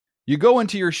You go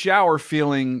into your shower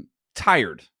feeling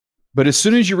tired, but as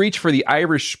soon as you reach for the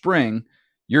Irish Spring,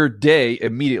 your day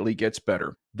immediately gets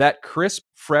better. That crisp,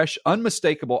 fresh,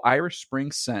 unmistakable Irish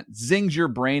Spring scent zings your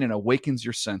brain and awakens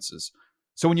your senses.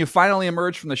 So when you finally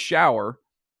emerge from the shower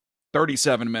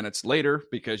 37 minutes later,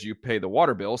 because you pay the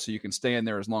water bill so you can stay in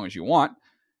there as long as you want,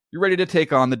 you're ready to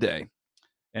take on the day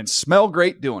and smell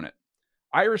great doing it.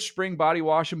 Irish Spring Body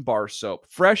Wash and Bar Soap.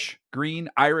 Fresh, green,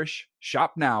 Irish.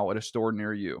 Shop now at a store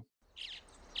near you.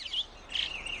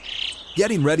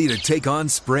 Getting ready to take on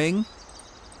spring?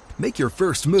 Make your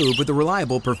first move with the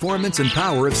reliable performance and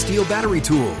power of Steel battery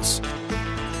tools.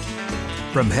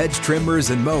 From hedge trimmers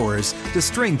and mowers to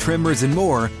string trimmers and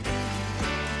more,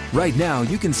 right now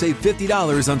you can save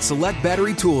 $50 on select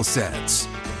battery tool sets.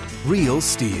 Real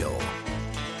Steel.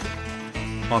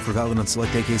 Offer valid on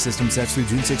select AK system sets through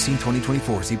June 16,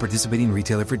 2024. See participating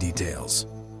retailer for details.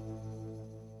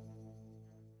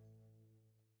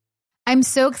 I'm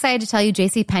so excited to tell you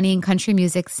JCPenney and country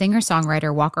music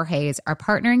singer-songwriter Walker Hayes are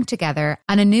partnering together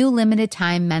on a new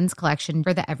limited-time men's collection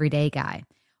for the everyday guy.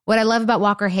 What I love about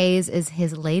Walker Hayes is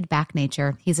his laid-back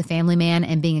nature. He's a family man,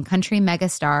 and being a country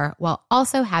megastar while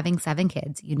also having 7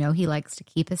 kids, you know he likes to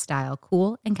keep his style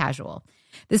cool and casual.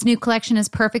 This new collection is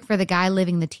perfect for the guy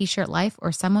living the t-shirt life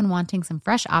or someone wanting some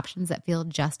fresh options that feel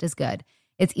just as good.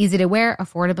 It's easy to wear,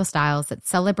 affordable styles that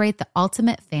celebrate the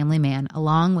ultimate family man,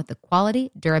 along with the quality,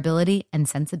 durability, and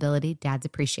sensibility dads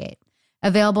appreciate.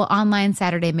 Available online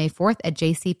Saturday, May 4th at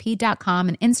jcp.com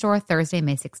and in-store Thursday,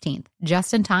 May 16th.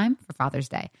 Just in time for Father's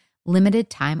Day. Limited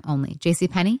time only.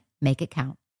 JCPenney, make it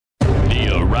count.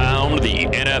 The Around the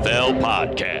NFL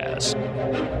podcast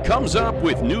comes up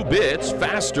with new bits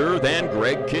faster than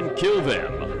Greg can kill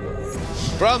them.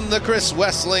 From the Chris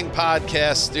Wessling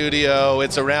Podcast Studio,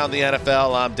 it's Around the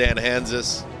NFL. I'm Dan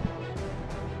Hanzus.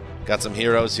 Got some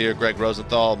heroes here. Greg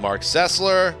Rosenthal, Mark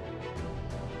Sessler.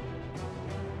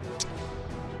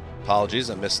 Apologies,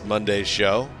 I missed Monday's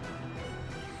show.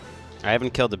 I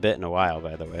haven't killed a bit in a while,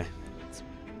 by the way.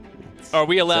 Are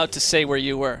we allowed to say where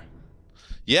you were?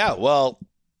 Yeah, well,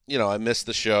 I missed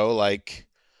the show like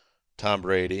Tom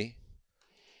Brady.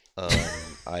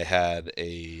 I had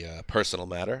a personal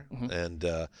matter, and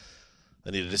I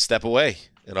needed to step away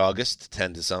in August to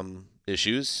tend to some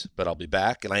issues, but I'll be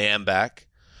back, and I am back.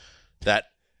 That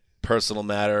personal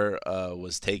matter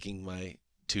was taking my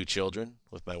 2 children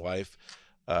with my wife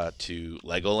to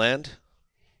Legoland.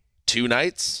 2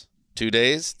 nights, 2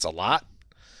 days. It's a lot.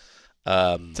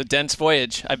 It's a dense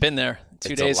voyage. I've been there.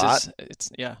 2 days a lot.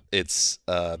 It's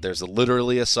There's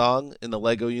literally a song in the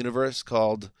Lego universe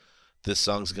called "This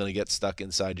Song's Gonna Get Stuck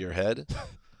Inside Your Head"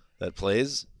 that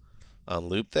plays on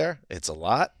loop there. It's a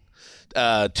lot.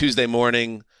 Tuesday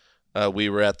morning, we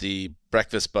were at the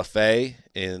breakfast buffet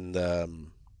in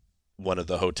one of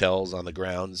the hotels on the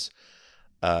grounds.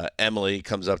 Emily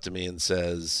comes up to me and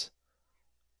says,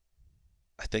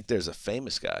 "I think there's a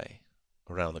famous guy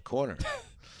around the corner."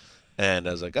 And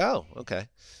I was like, "Oh, okay."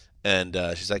 And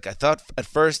she's like, "I thought at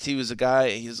first he was a guy,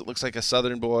 he looks like a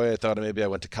Southern boy. I thought maybe I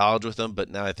went to college with him, but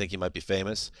now I think he might be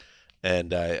famous."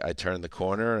 And I turned the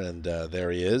corner, and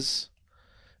there he is.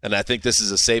 And I think this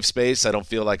is a safe space. I don't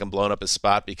feel like I'm blowing up his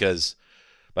spot, because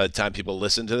by the time people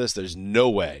listen to this, there's no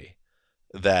way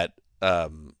that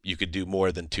you could do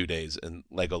more than 2 days in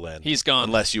Legoland. He's gone.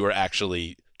 Unless you were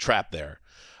actually trapped there.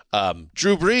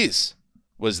 Drew Brees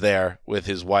was there with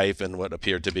his wife and what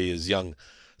appeared to be his young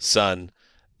son.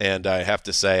 And I have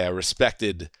to say, I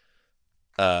respected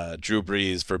Drew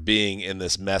Brees for being in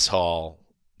this mess hall,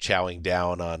 chowing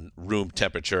down on room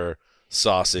temperature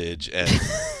sausage and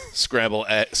scrambled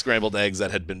eggs that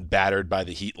had been battered by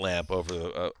the heat lamp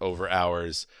over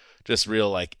hours. Just real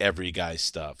like every guy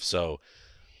stuff. So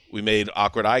we made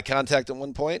awkward eye contact at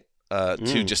one point.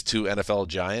 Two NFL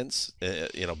giants,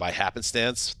 by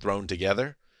happenstance thrown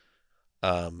together,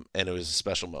 and it was a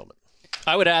special moment.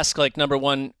 I would ask, number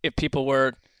one, if people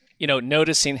were,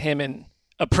 noticing him and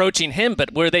approaching him,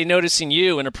 but were they noticing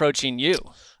you and approaching you?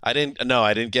 I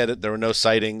didn't get it. There were no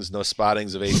sightings, no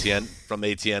spottings of ATN from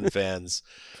ATN fans.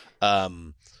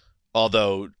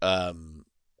 Although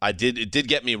it did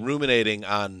get me ruminating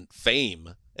on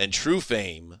fame and true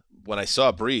fame when I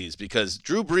saw Brees, because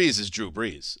Drew Brees is Drew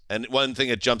Brees. And one thing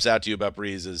that jumps out to you about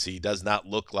Brees is he does not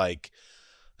look like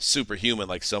superhuman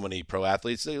like so many pro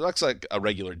athletes. He looks like a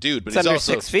regular dude, but It's he's under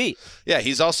also 6 feet. Yeah,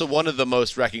 he's also one of the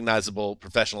most recognizable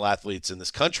professional athletes in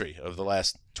this country over the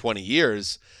last 20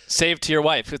 years. Saved to your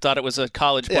wife, who thought it was a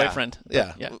college boyfriend.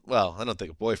 Yeah. Yeah. Well, I don't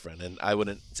think a boyfriend, and I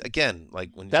wouldn't. Again, like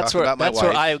when you That's talk about my wife,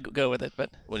 where I go with it. But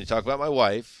when you talk about my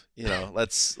wife,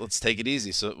 let's take it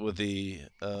easy. So with the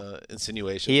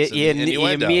insinuations, He and the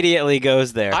innuendo. immediately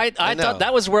goes there. I know. thought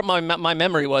that was where my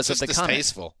memory was It's of just the comment.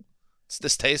 distasteful. It's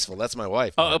distasteful. That's my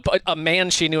wife. Oh, a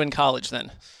man she knew in college.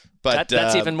 Then but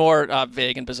that's even more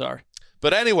vague and bizarre.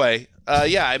 But anyway,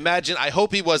 I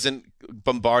hope he wasn't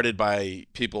bombarded by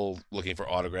people looking for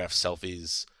autographs,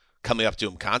 selfies, coming up to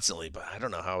him constantly. But I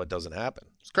don't know how it doesn't happen.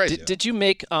 It's crazy. Did you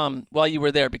make while you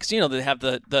were there, because they have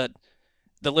the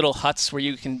little huts where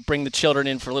you can bring the children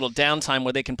in for a little downtime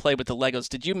where they can play with the Legos?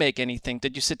 Did you make anything?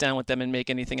 Did you sit down with them and make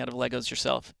anything out of Legos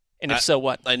yourself? And if so,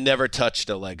 what? I never touched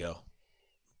a Lego.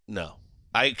 No.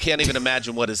 I can't even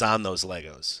imagine what is on those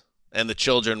Legos. And the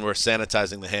children were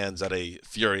sanitizing the hands at a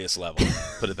furious level,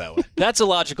 put it that way. That's a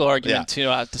logical argument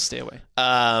to stay away.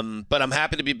 But I'm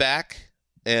happy to be back.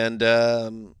 And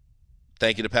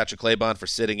thank you to Patrick Claybon for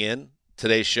sitting in.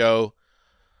 Today's show,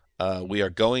 we are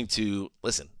going to –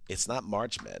 listen, it's not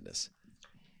March Madness,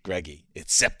 Greggy.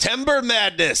 It's September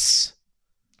Madness.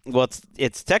 Well,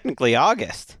 it's technically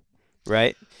August,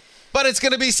 right? But it's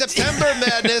going to be September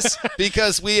Madness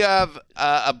because we have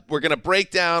we're going to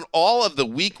break down all of the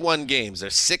Week 1 games.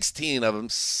 There's 16 of them,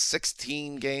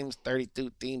 16 games,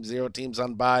 32 teams, 0 teams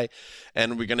on bye,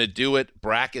 and we're going to do it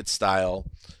bracket style,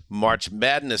 March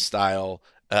Madness style,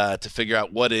 to figure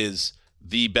out what is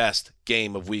the best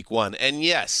game of Week 1. And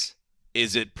yes,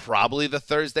 is it probably the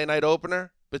Thursday night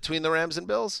opener between the Rams and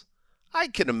Bills? I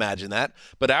can imagine that,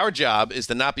 but our job is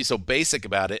to not be so basic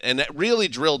about it and really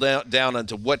drill down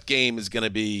onto what game is going to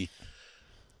be.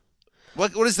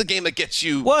 What is the game that gets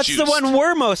you? Well, it's juiced? the one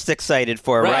we're most excited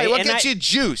for, right? What And gets you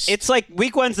juiced? It's like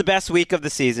Week 1's the best week of the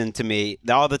season to me.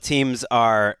 All the teams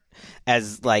are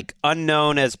as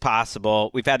unknown as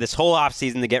possible. We've had this whole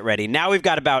offseason to get ready. Now we've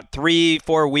got about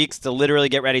 3-4 weeks to literally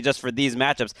get ready just for these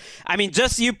matchups. I mean,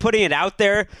 just you putting it out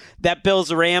there that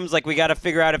Bills-Rams, we got to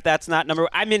figure out if that's not number.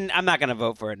 I mean, I'm not going to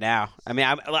vote for it now. I mean,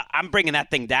 I'm bringing that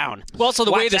thing down. Well, also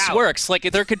the way this works,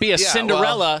 there could be a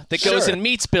Cinderella that goes and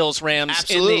meets Bills-Rams.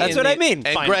 Absolutely. That's what I mean.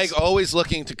 And finals. Greg always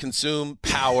looking to consume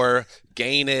power,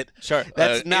 gain it. Sure.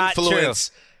 That's not influence.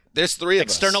 true. There's 3 of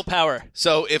us. External power.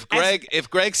 So if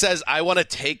Greg says I want to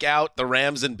take out the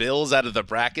Rams and Bills out of the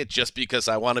bracket just because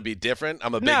I want to be different,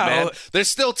 I'm a big man. There's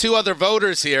still 2 other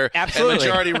voters here. Absolutely. And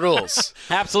majority rules.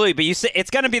 Absolutely, but you say it's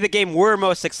going to be the game we're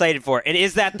most excited for. And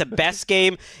is that the best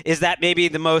game? Is that maybe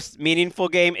the most meaningful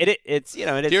game? It's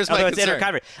it is. Here's my it's concern.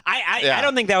 interconference. I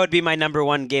don't think that would be my number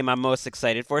one game I'm most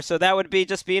excited for. So that would be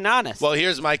just being honest. Well,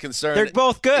 here's my concern. They're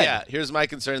both good. Yeah, here's my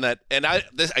concern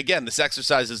this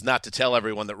exercise is not to tell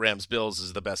everyone that Rams Bills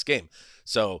is the best game.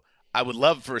 So I would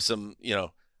love for some,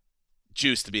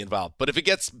 juice to be involved. But if it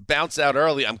gets bounced out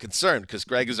early, I'm concerned because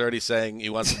Greg is already saying he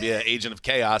wants to be an agent of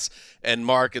chaos, and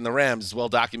Mark and the Rams has well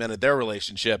documented their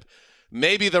relationship.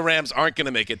 Maybe the Rams aren't going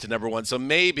to make it to number 1, so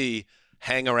maybe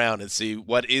hang around and see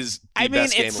what is the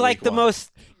best game it's of like Week the 1.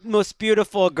 most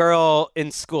beautiful girl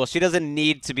in school. She doesn't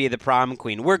need to be the prom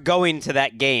queen. We're going to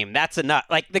that game. That's enough.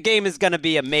 The game is going to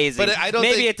be amazing. But I don't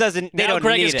maybe think- it doesn't. They Now don't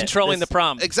Greg need is it. controlling the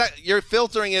prom. Exactly. You're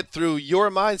filtering it through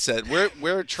your mindset.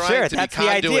 We're trying Sure, to be that's the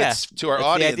idea. conduits to our That's the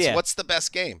audience. idea. What's the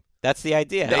best game? That's the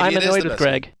idea. Maybe I'm it is annoyed the with best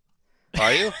Greg.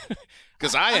 Are you?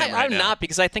 Because I am right I'm now. not,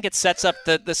 because I think it sets up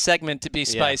the segment to be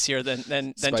spicier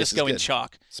than Spice just is going good.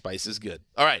 chalk. Spice is good.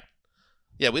 All right.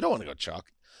 Yeah, we don't want to go chalk.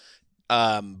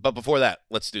 But before that,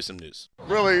 let's do some news.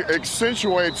 Really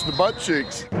accentuates the butt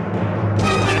cheeks.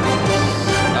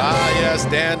 Yes,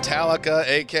 Dan Talica,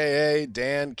 a.k.a.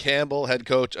 Dan Campbell, head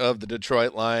coach of the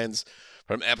Detroit Lions,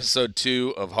 from episode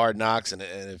 2 of Hard Knocks. And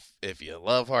if you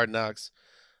love Hard Knocks,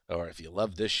 or if you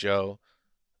love this show,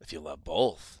 if you love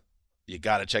both, you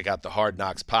got to check out the Hard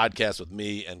Knocks podcast with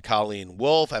me and Colleen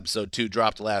Wolfe. Episode 2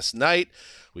 dropped last night.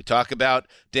 We talk about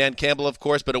Dan Campbell, of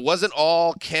course, but it wasn't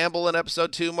all Campbell in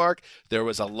episode 2, Mark. There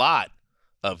was a lot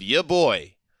of ya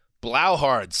boy,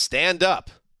 Blauhard, stand up.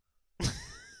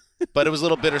 But it was a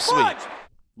little bittersweet. Fudge!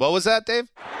 What was that, Dave?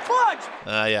 Fudge!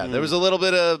 Yeah, there was a little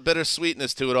bit of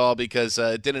bittersweetness to it all because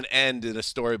it didn't end in a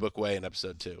storybook way in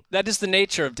episode 2. That is the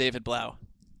nature of David Blau.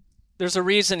 There's a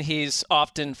reason he's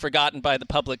often forgotten by the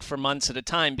public for months at a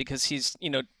time because he's,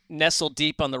 nestled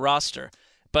deep on the roster.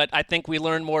 But I think we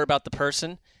learn more about the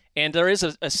person, and there is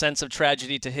a sense of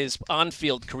tragedy to his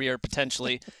on-field career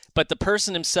potentially. But the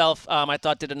person himself, I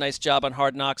thought, did a nice job on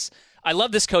Hard Knocks. I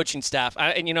love this coaching staff,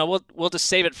 and we'll just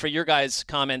save it for your guys'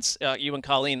 comments, you and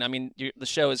Colleen. I mean, the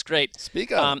show is great.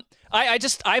 Speak up.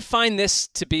 I find this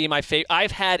to be my favorite.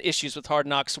 I've had issues with Hard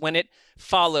Knocks when it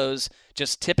follows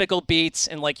just typical beats,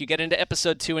 and like you get into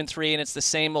episode 2 and 3, and it's the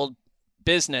same old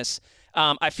business.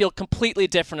 I feel completely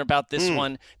different about this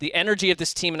one. The energy of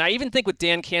this team, and I even think with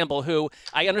Dan Campbell, who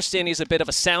I understand he's a bit of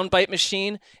a soundbite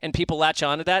machine, and people latch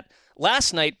onto that.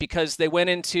 Last night, because they went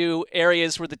into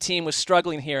areas where the team was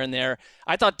struggling here and there,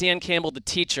 I thought Dan Campbell, the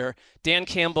teacher, Dan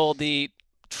Campbell, the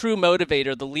true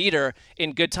motivator, the leader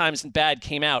in good times and bad,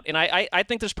 came out. And I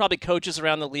think there's probably coaches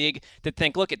around the league that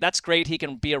think, look, that's great. He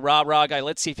can be a rah-rah guy.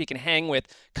 Let's see if he can hang with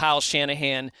Kyle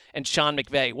Shanahan and Sean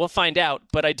McVay. We'll find out.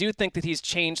 But I do think that he's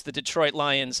changed the Detroit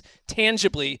Lions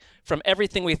tangibly from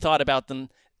everything we thought about them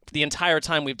the entire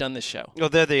time we've done this show. Well,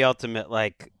 they're the ultimate,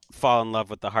 fall in love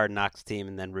with the Hard Knocks team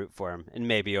and then root for them and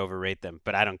maybe overrate them.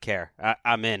 But I don't care.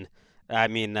 I'm in. I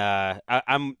mean,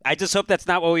 I just hope that's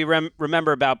not what we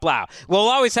remember about Blau. We'll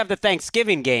always have the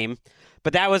Thanksgiving game,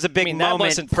 but that was a big moment. That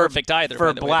wasn't perfect either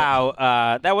for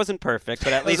Blau. That wasn't perfect,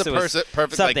 but at least it was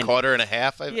perfect something. Quarter and a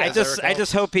half. I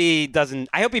just hope he doesn't.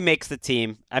 I hope he makes the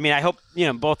team. I mean, I hope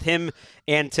both him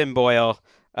and Tim Boyle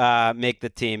make the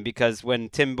team, because when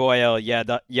Tim Boyle yelled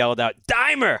out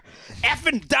 "Dimer,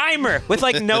 effing Dimer"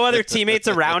 with no other teammates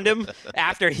around him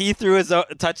after he threw his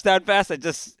touchdown pass,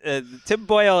 Tim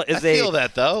Boyle is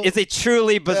a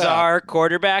truly bizarre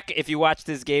quarterback. If you watched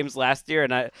his games last year,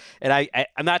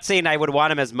 I'm not saying I would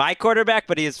want him as my quarterback,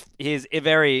 but he is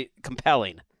very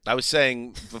compelling. I was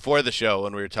saying before the show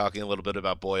when we were talking a little bit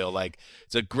about Boyle,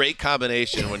 it's a great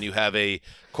combination when you have a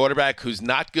quarterback who's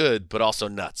not good but also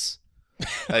nuts.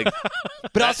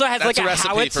 But also has a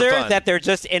howitzer that they're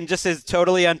just is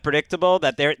totally unpredictable,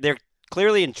 that they're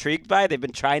clearly intrigued by. They've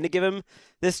been trying to give him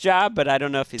this job, but I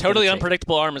don't know if he's totally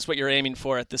unpredictable arm is what you're aiming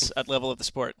for at level of the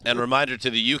sport. And reminder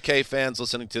to the UK fans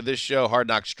listening to this show, Hard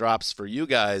Knocks drops for you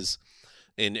guys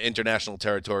in international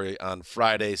territory on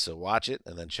Friday, so watch it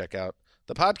and then check out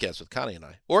the podcast with Connie and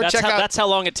I. That's how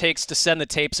long it takes to send the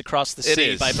tapes across the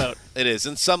sea by boat. It is.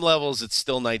 In some levels, it's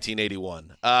still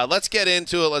 1981. Let's get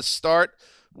into it. Let's start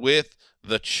with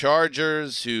the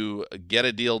Chargers, who get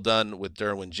a deal done with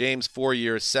Derwin James. 4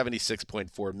 years,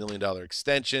 $76.4 million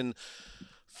extension,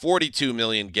 $42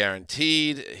 million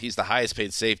guaranteed. He's the highest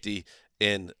paid safety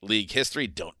in league history.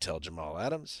 Don't tell Jamal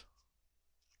Adams.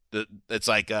 It's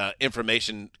like an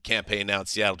information campaign now in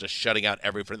Seattle, just shutting out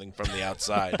everything from the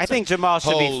outside. I think Jamal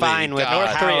should be fine with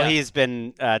how he's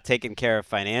been taken care of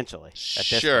financially.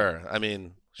 Sure. I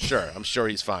mean, sure. I'm sure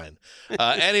he's fine.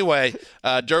 Anyway,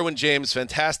 Derwin James,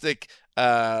 fantastic.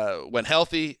 When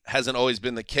healthy, hasn't always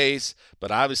been the case, but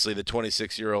obviously the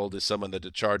 26-year-old is someone that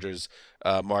the Chargers,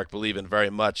 Mark, believe in very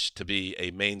much to be a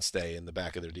mainstay in the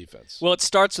back of their defense. Well, it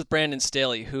starts with Brandon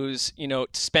Staley, who's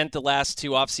spent the last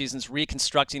 2 off seasons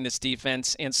reconstructing this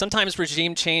defense, and sometimes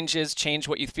regime changes change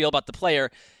what you feel about the player.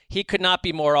 He could not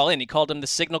be more all in. He called him the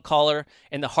signal caller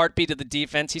and the heartbeat of the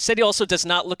defense. He said he also does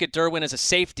not look at Derwin as a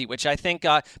safety, which I think,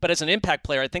 but as an impact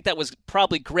player, I think that was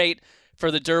probably great for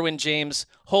the Derwin James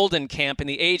Holden camp and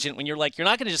the agent, when you're not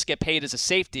going to just get paid as a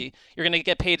safety. You're going to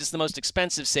get paid as the most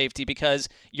expensive safety because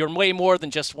you're way more than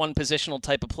just one positional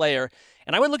type of player.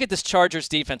 And I would look at this Chargers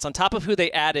defense on top of who they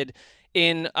added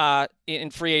in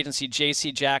free agency,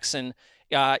 J.C. Jackson.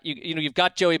 You've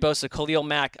got Joey Bosa, Khalil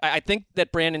Mack. I think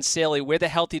that Brandon Staley, with a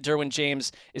healthy Derwin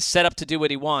James, is set up to do what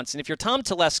he wants. And if you're Tom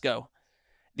Telesco,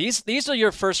 these are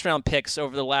your first-round picks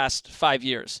over the last 5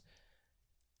 years.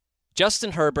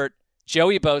 Justin Herbert,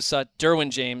 Joey Bosa, Derwin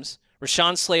James,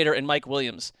 Rashawn Slater, and Mike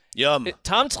Williams. Yum.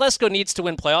 Tom Telesco needs to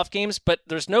win playoff games, but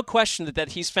there's no question that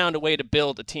he's found a way to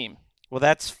build a team. Well,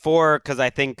 that's 4, because I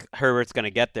think Herbert's going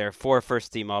to get there. 4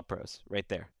 first-team All-Pros right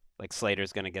there.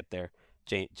 Slater's going to get there.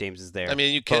 James is there. I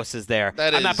mean, Bosa's there.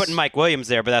 I'm not putting Mike Williams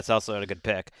there, but that's also a good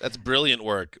pick. That's brilliant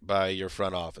work by your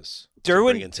front office. To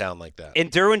bring in talent like that.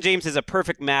 And Derwin James is a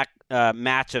perfect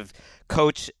match of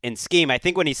coach and scheme. I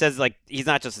think when he says he's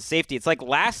not just a safety, it's like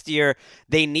last year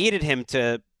they needed him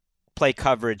to play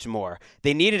coverage more.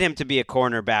 They needed him to be a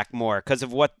cornerback more because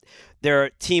of what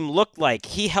their team looked like.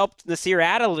 He helped Nasir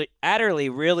Adderley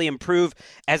really improve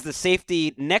as the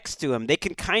safety next to him. They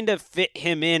can kind of fit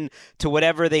him in to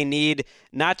whatever they need,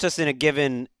 not just in a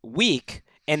given week,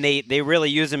 and they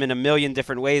really use him in a million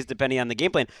different ways depending on the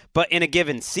game plan, but in a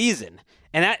given season.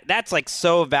 And that's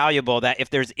so valuable that if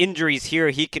there's injuries here,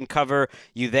 he can cover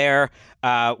you there.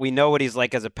 We know what he's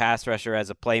like as a pass rusher, as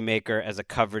a playmaker, as a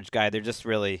coverage guy. There just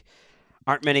really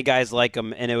aren't many guys like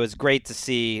him, and it was great to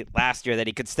see last year that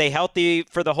he could stay healthy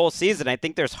for the whole season. I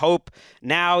think there's hope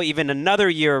now, even another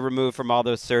year removed from all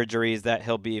those surgeries, that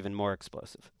he'll be even more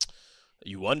explosive.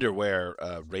 You wonder where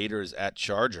Raiders at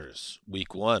Chargers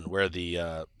week 1, where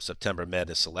the September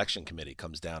Madness selection committee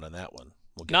comes down on that one.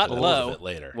 We'll get Not to that low. a little bit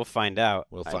later. We'll find out.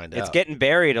 It's getting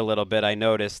buried a little bit. I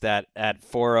noticed that at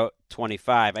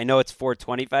 425. I know it's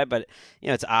 425, but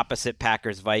it's opposite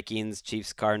Packers, Vikings,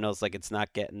 Chiefs, Cardinals. Like it's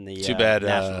not getting the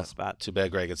national spot. Too bad,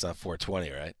 Greg. It's not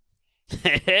 420, right?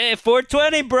 Hey,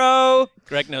 420, bro.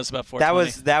 Greg knows about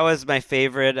 420. That was my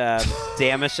favorite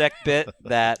Damashek bit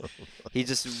that he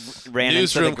just ran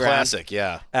Newsroom into the ground. classic,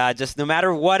 yeah. Just no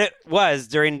matter what it was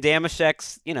during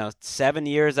Damashek's, 7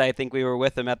 years I think we were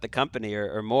with him at the company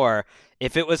or more.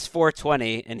 If it was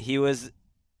 420 and he was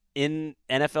in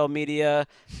NFL media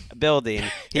building,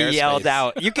 he yelled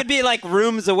out. You could be like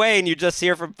rooms away and you just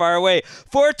hear from far away,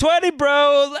 420,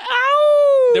 bro. Ow!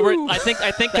 There were, I think,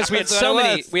 because we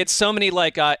had so many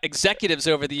like executives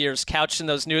over the years couched in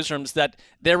those newsrooms that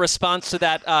their response to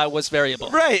that was variable.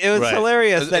 Right, it was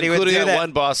hilarious that he would do including that.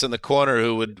 One boss in the corner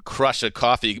who would crush a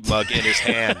coffee mug in his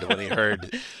hand when he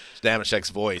heard Damashek's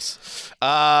voice.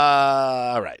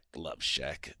 All right, love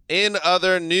Shaq. In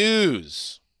other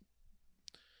news,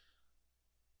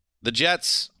 the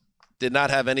Jets did not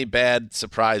have any bad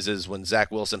surprises when Zach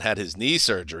Wilson had his knee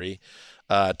surgery.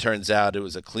 Turns out it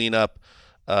was a cleanup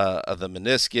of the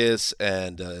meniscus,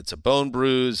 and it's a bone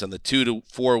bruise, and the 2 to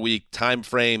 4 week time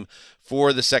frame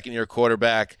for the second-year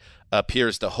quarterback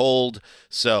appears to hold.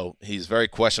 So he's very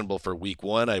questionable for week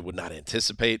 1. I would not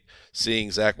anticipate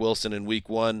seeing Zach Wilson in week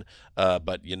 1,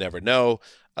 but you never know.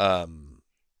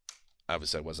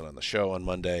 Obviously, I wasn't on the show on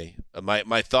Monday.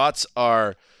 My thoughts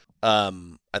are,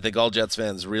 I think all Jets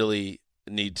fans really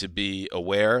need to be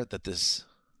aware that this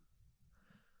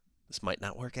might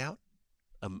not work out.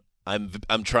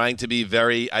 I'm trying to be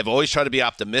I've always tried to be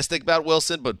optimistic about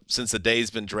Wilson, but since the day he's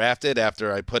been drafted,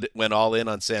 after I went all in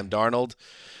on Sam Darnold,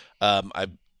 I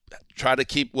try to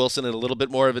keep Wilson at a little bit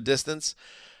more of a distance.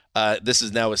 This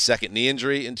is now his second knee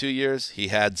injury in 2 years. He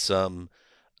had some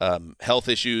health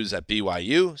issues at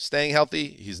BYU, staying healthy.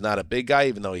 He's not a big guy,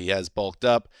 even though he has bulked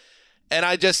up. And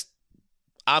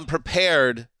I'm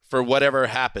prepared for whatever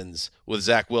happens with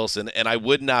Zach Wilson, and I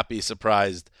would not be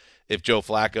surprised if Joe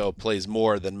Flacco plays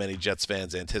more than many Jets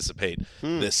fans anticipate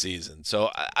this season.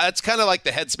 So that's kind of like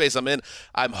the headspace I'm in.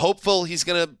 I'm hopeful he's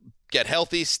going to get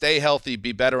healthy, stay healthy,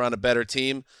 be better on a better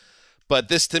team. But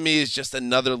this to me is just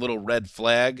another little red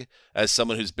flag as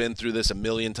someone who's been through this a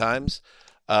million times.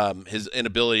 His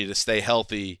inability to stay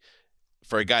healthy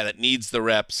for a guy that needs the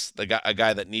reps, a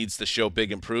guy that needs to show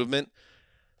big improvement.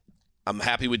 I'm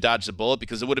happy we dodged the bullet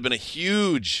because it would have been a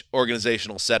huge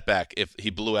organizational setback if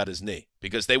he blew out his knee,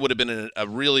 because they would have been in a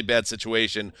really bad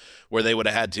situation where they would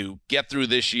have had to get through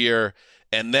this year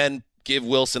and then give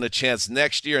Wilson a chance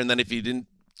next year. And then if he didn't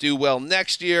do well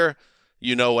next year,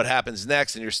 you know what happens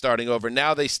next and you're starting over.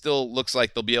 Now they still looks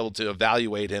like they'll be able to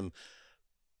evaluate him.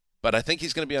 But I think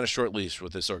he's going to be on a short leash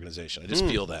with this organization. I just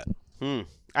feel that.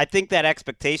 I think that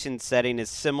expectation setting is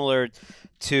similar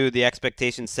to the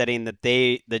expectation setting that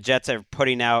the Jets are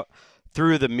putting out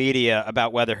through the media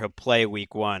about whether he'll play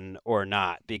week 1 or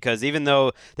not. Because even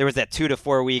though there was that 2 to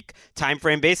 4 week time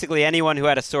frame, basically anyone who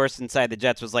had a source inside the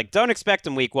Jets was like, don't expect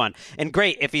him week 1. And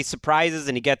great if he surprises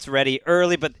and he gets ready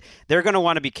early, but they're going to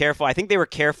want to be careful. I think they were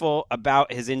careful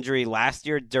about his injury last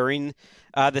year during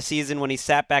the season when he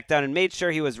sat back down and made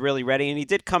sure he was really ready. And he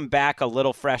did come back a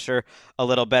little fresher, a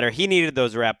little better. He needed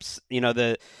those reps.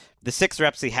 The 6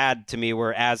 reps he had, to me,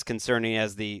 were as concerning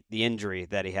as the injury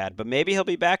that he had. But maybe he'll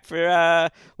be back for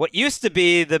what used to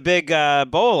be the big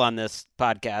bowl on this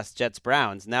podcast,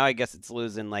 Jets-Browns. Now I guess it's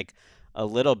losing like a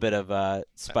little bit of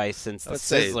spice since the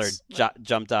Sizzler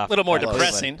jumped off. A little more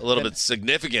depressing. A little bit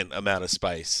significant amount of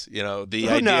spice. The Who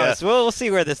idea knows? We'll see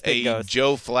where this thing goes.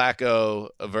 Joe Flacco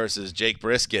versus Jake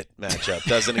Brisket matchup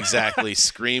doesn't exactly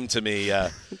scream to me.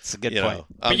 It's a good point.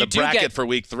 On the bracket for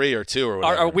week 3 or 2 or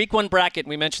whatever. Our week 1 bracket,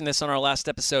 we mentioned this on our last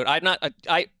episode.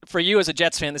 For you as a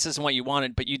Jets fan, this isn't what you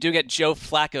wanted, but you do get Joe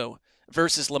Flacco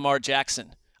versus Lamar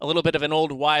Jackson. A little bit of an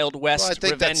old Wild West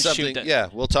revenge shoot. Yeah,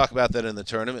 we'll talk about that in the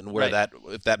tournament and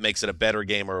if that makes it a better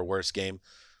game or a worse game.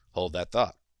 Hold that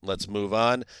thought. Let's move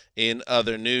on. In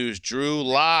other news, Drew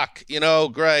Lock.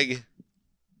 Greg,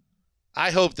 I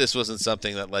hope this wasn't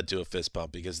something that led to a fist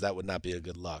bump, because that would not be a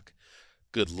good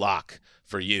lock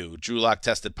for you. Drew Lock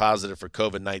tested positive for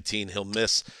COVID-19. He'll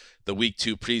miss the week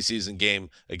 2 preseason game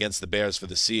against the Bears for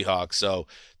the Seahawks. So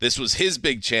this was his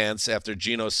big chance after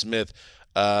Geno Smith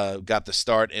got the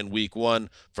start in week 1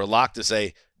 for Lock to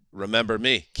say, remember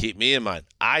me, keep me in mind.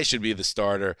 I should be the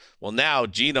starter. Well, now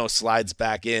Geno slides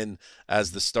back in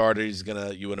as the starter. He's going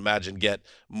to, you would imagine, get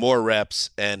more reps.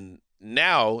 And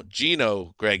now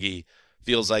Geno, Greggy,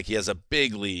 feels like he has a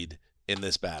big lead in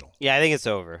this battle. Yeah, I think it's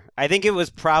over. I think it was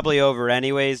probably over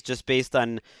anyways, just based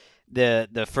on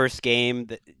the first game.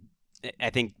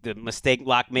 I think the mistake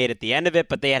Locke made at the end of it,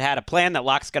 but they had a plan that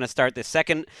Locke's going to start the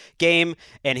second game,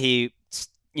 and he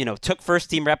took first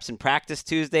team reps in practice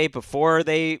Tuesday before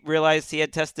they realized he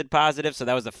had tested positive. So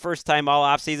that was the first time all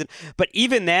offseason. But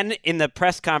even then, in the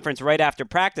press conference right after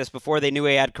practice, before they knew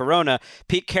he had corona,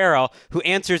 Pete Carroll, who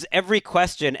answers every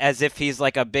question as if he's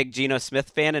like a big Geno Smith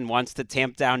fan and wants to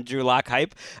tamp down Drew Lock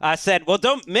hype, said, well,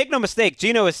 don't make no mistake.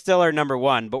 Geno is still our number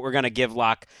one, but we're going to give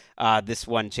Lock this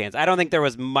one chance. I don't think there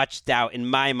was much doubt in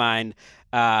my mind.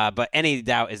 But any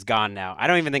doubt is gone now. I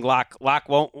don't even think Locke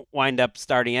won't wind up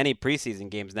starting any preseason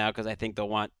games now because I think they'll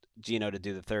want Geno to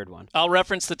do the third one. I'll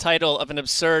reference the title of an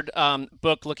absurd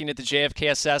book looking at the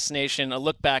JFK assassination, a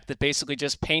look back that basically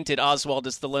just painted Oswald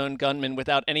as the lone gunman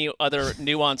without any other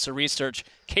nuance or research.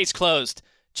 Case closed.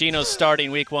 Geno's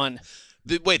starting week 1.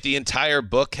 Wait, the entire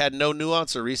book had no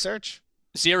nuance or research?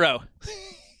 0.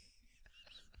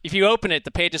 If you open it,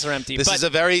 the pages are empty. This is a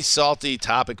very salty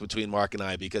topic between Mark and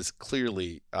I because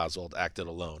clearly Oswald acted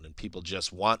alone and people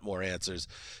just want more answers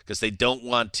because people don't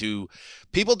want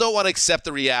to accept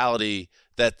the reality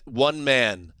that one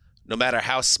man, no matter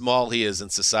how small he is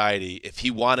in society, if he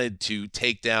wanted to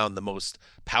take down the most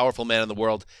powerful man in the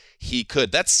world, he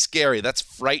could. That's scary. That's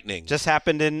frightening. Just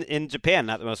happened in Japan,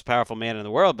 not the most powerful man in the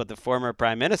world, but the former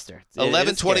prime minister.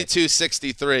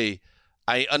 11/22/63.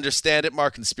 I understand it,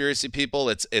 Mark. Conspiracy people,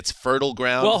 it's fertile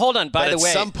ground. Well, hold on. By the way,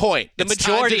 at some point, it's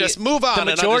time to just move on. The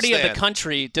majority of the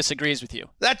country disagrees with you.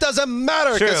 That doesn't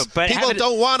matter because people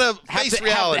don't want to face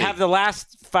reality. Have the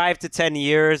last 5 to 10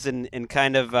 years and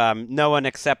kind of no one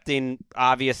accepting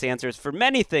obvious answers for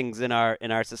many things in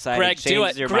our society. Greg,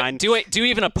 change your mind. Do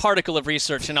even a particle of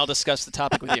research, and I'll discuss the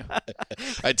topic with you.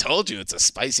 I told you it's a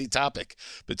spicy topic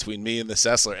between me and the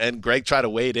Sessler. And Greg tried to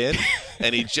wade in,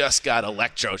 and he just got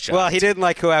electroshocked. Well, he didn't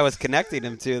like who I was connecting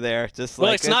him to there. It's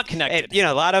not connected.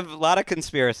 A lot of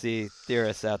conspiracy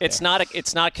theorists out there. It's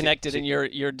not connected, and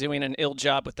you're doing an ill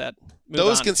job with that.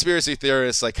 Those conspiracy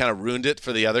theorists kind of ruined it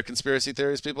for the other conspiracy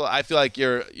theorist people. I feel like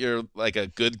you're like a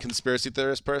good conspiracy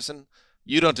theorist person.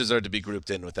 You don't deserve to be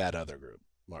grouped in with that other group,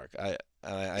 Mark. I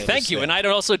Thank you, and I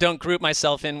also don't group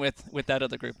myself in with that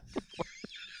other group.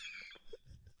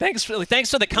 Thanks for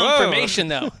the confirmation,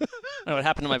 though. I don't know what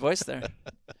happened to my voice there.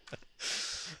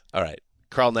 All right.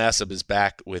 Carl Nassib is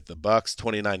back with the Bucs,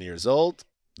 29 years old.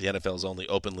 The NFL's only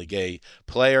openly gay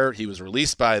player. He was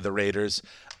released by the Raiders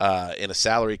in a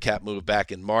salary cap move back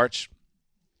in March.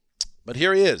 But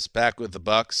here he is, back with the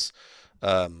Bucs.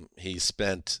 He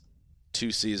spent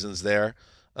 2 seasons there,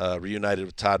 reunited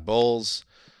with Todd Bowles.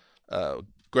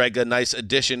 Greg, a nice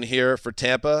addition here for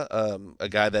Tampa, a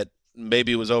guy that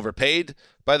maybe was overpaid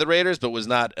by the Raiders but was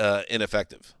not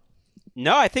ineffective.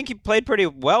 No, I think he played pretty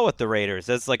well with the Raiders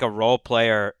as like a role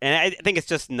player. And I think it's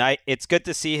just nice. It's good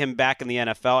to see him back in the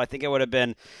NFL. I think it would have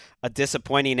been a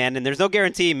disappointing end. And there's no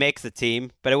guarantee he makes the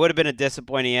team, but it would have been a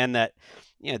disappointing end that,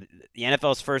 the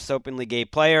NFL's first openly gay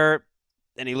player,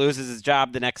 and he loses his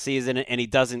job the next season and he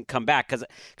doesn't come back because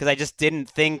I just didn't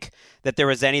think that there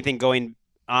was anything going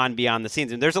on beyond the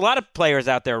scenes. And there's a lot of players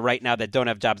out there right now that don't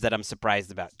have jobs that I'm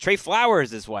surprised about. Trey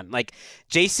Flowers is one. Like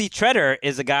J.C. Treader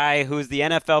is a guy who's the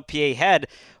NFLPA head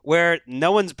where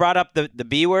no one's brought up the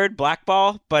B word,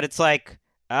 blackball, but it's like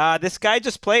this guy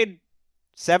just played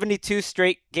 72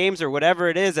 straight games or whatever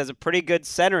it is as a pretty good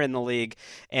center in the league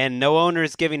and no owner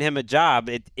is giving him a job.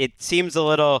 It seems a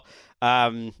little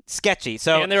sketchy.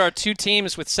 So and there are 2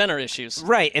 teams with center issues.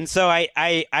 Right. And so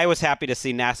I was happy to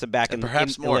see Nassib back in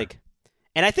the league.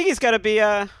 And I think he's going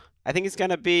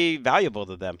to be valuable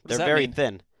to them. They're very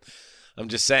thin. I'm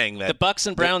just saying that the Bucs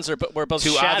and Browns were both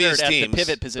 2 shattered obvious teams, at the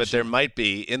pivot position. But there might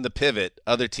be in the pivot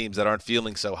other teams that aren't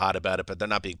feeling so hot about it, but they're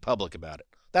not being public about it.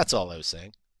 That's all I was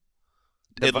saying.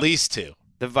 At least 2.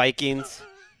 The Vikings.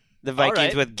 The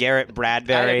Vikings with Garrett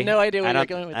Bradbury. I have no idea where you're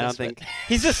going with this. I don't think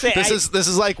he's just saying. This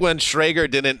is like when Schrager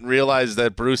didn't realize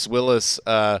that Bruce Willis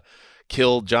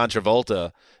killed John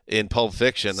Travolta in Pulp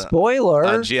Fiction. Spoiler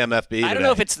on GMFB today. I don't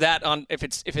know if it's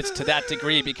to that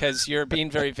degree because you're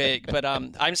being very vague. But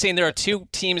I'm saying there are 2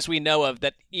 teams we know of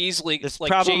that easily. There's like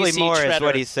probably JC more Treader, is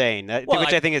what he's saying,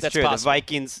 which I think is true. Possible. The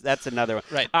Vikings, that's another one.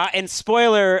 Right. And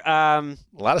spoiler. A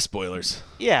lot of spoilers.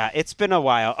 Yeah, it's been a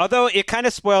while. Although it kind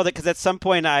of spoiled it because at some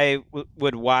point I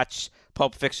would watch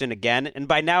Pulp Fiction again, and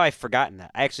by now I've forgotten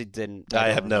that. I actually didn't. I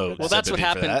have no. Well, that's what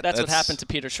happened. That. That's what happened to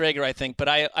Peter Schrager, I think. But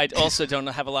I also don't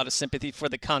have a lot of sympathy for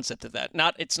the concept of that.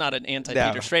 It's not an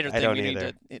anti-Peter Schrager thing. I don't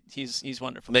either. He's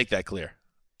wonderful. Make that clear.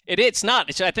 It's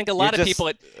not. I think a lot You're of just-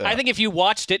 people. I think if you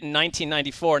watched it in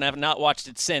 1994 and have not watched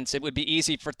it since, it would be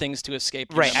easy for things to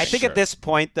escape. your Right. I memory. think at this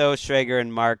point, though, Schrager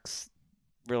and Mark's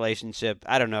relationship,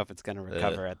 I don't know if it's going to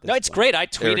recover at this No, it's point. great. I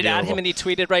tweeted at Irredeemable. him, and he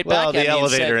tweeted right Well, back at the me and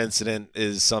elevator said, incident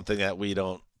is something that we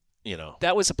don't,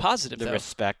 that was a positive, The though.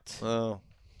 respect. Well,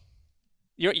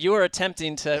 You are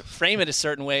attempting to frame it a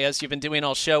certain way, as you've been doing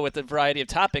all show with a variety of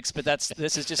topics, but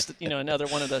this is just another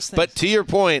one of those things. but to your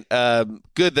point,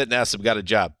 good that Nassib got a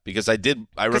job because I Because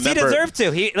remember he deserved to.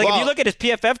 If you look at his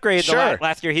PFF grade Sure.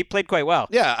 last year, he played quite well.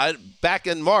 Yeah, back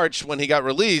in March when he got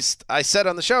released, I said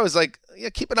on the show, I was like, yeah,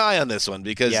 keep an eye on this one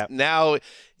because Yeah. now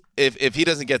if he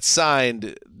doesn't get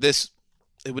signed, it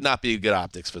would not be good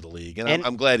optics for the league. And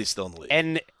I'm glad he's still in the league.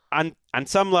 And on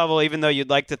some level, even though you'd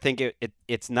like to think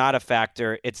it's not a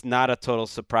factor, it's not a total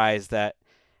surprise that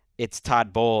it's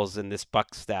Todd Bowles and this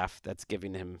Bucs staff that's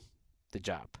giving him the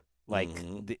job. Like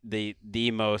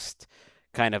the most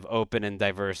kind of open and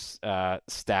diverse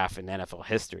staff in NFL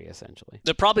history, essentially.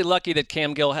 they're probably lucky that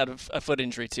Cam Gill had a foot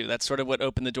injury too. That's sort of what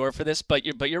opened the door for this. But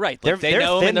you're right. Like, they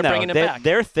know him and they're bringing him back.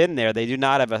 They're thin there. They do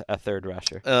not have a third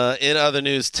rusher. In other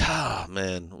news,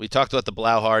 man, we talked about the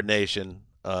Blauhard Nation.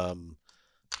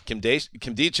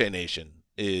 Kimdiche Nation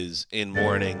is in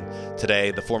mourning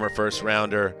today. The former first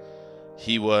rounder,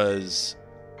 he was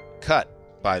cut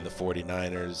by the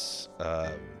 49ers.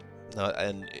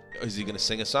 And is he going to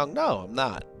sing a song? No, I'm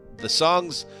not. The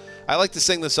songs, I like to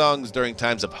sing the songs during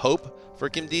times of hope for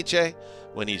Kimdiche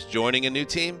when he's joining a new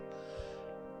team.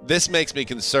 This makes me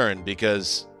concerned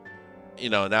because,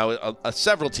 now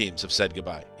several teams have said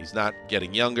goodbye. He's not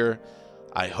getting younger.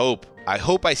 I hope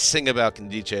I sing about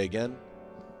Kimdiche again,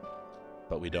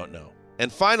 but we don't know.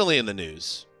 And finally in the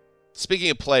news, speaking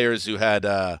of players who had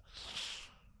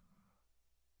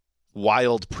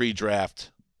wild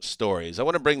pre-draft stories, I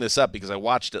want to bring this up because I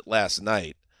watched it last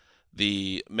night.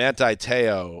 The Manti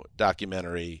Te'o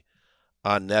documentary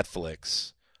on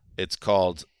Netflix. It's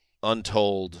called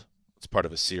Untold. It's part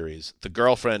of a series. The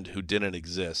Girlfriend Who Didn't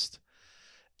Exist.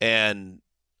 And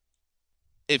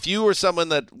if you are someone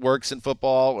that works in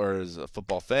football or is a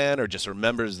football fan or just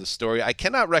remembers the story, I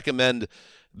cannot recommend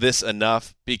this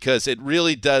enough because it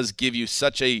really does give you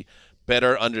such a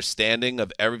better understanding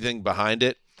of everything behind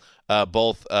it.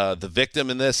 Both the victim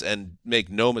in this, and make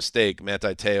no mistake,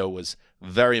 Manti Te'o was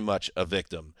very much a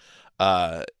victim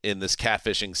in this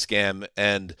catfishing scam.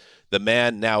 And the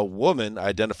man, now woman,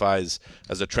 identifies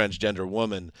as a transgender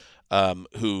woman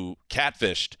who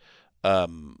catfished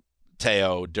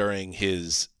Te'o during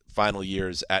his final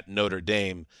years at Notre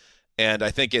Dame. And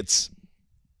I think it's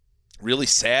really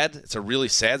sad. It's a really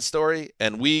sad story.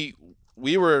 And we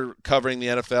were covering the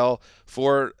NFL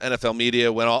for NFL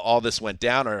Media when all this went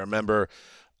down. I remember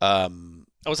I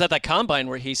was at that combine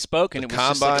where he spoke, and the it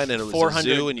was combine, just like and it was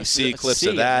 400, a zoo, and you see clips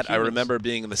of that. I remember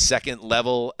being in the second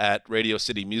level at Radio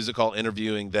City Music Hall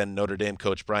interviewing then Notre Dame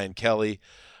coach Brian Kelly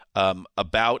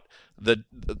about the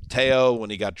Te'o when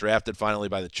he got drafted finally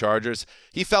by the Chargers.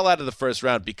 He fell out of the first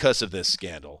round because of this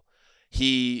scandal.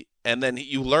 And then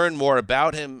you learn more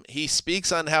about him. He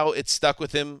speaks on how it stuck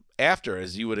with him after,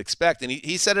 as you would expect. And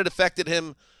he said it affected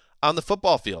him on the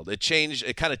football field. It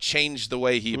kind of changed the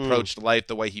way he approached life,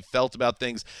 the way he felt about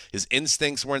things. His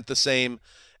instincts weren't the same.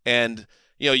 And,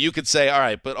 you could say, all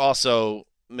right, but also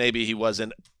maybe he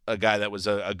wasn't a guy that was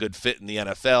a good fit in the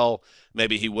NFL.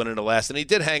 Maybe he wouldn't have lasted. And he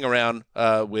did hang around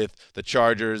with the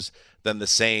Chargers, then the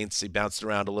Saints. He bounced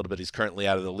around a little bit. He's currently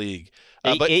out of the league.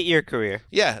 But 8-year career.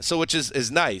 Yeah, so which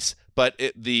is nice. But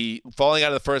the falling out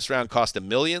of the first round cost him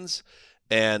millions.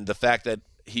 And the fact that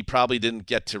he probably didn't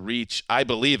get to reach, I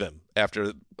believe him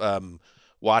after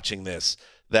watching this,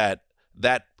 that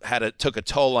took a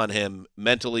toll on him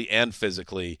mentally and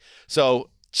physically.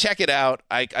 So check it out.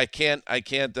 I can't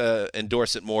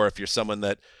endorse it more if you're someone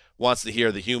that wants to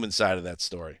hear the human side of that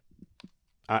story.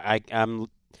 I'm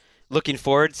looking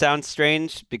forward. Sounds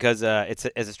strange because it's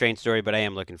a strange story, but I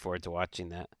am looking forward to watching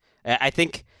that. I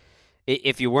think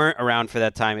if you weren't around for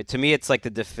that time, to me it's like the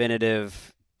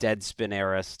definitive Deadspin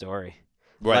era story.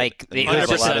 Right. Like it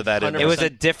was a lot of that in there. It was a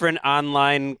different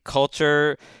online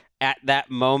culture at that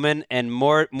moment, and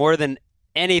more than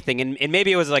anything, and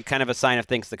maybe it was like kind of a sign of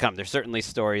things to come. There's certainly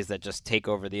stories that just take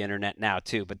over the internet now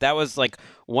too, but that was like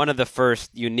one of the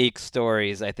first unique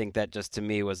stories, I think, that just to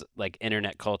me was like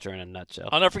internet culture in a nutshell.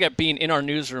 I'll never forget being in our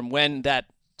newsroom when that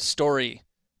story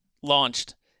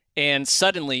launched, and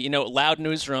suddenly, loud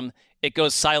newsroom, it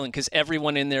goes silent because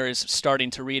everyone in there is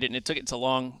starting to read it, and it's a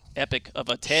long epic of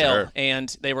a tale, Sure.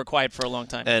 and they were quiet for a long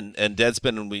time. And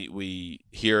Deadspin, we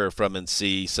hear from and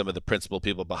see some of the principal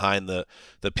people behind the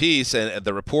piece and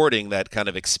the reporting that kind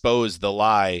of exposed the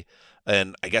lie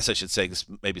and I guess I should say this,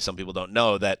 maybe some people don't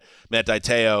know, that Manti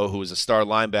Te'o, who was a star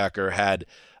linebacker, had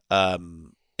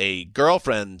a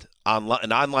girlfriend,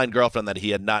 an online girlfriend that he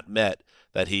had not met,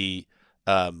 that he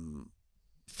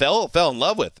fell in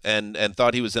love with and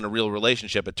thought he was in a real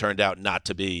relationship. It turned out not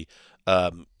to be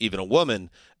even a woman,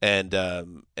 and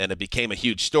it became a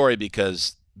huge story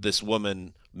because this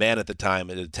man at the time,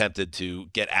 had attempted to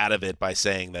get out of it by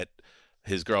saying that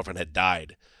his girlfriend had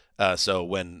died. So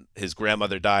when his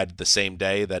grandmother died the same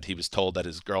day that he was told that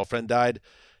his girlfriend died,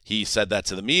 he said that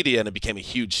to the media, and it became a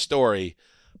huge story,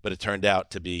 but it turned out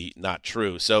to be not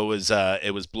true. So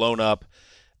it was blown up,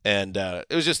 and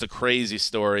it was just a crazy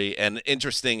story, and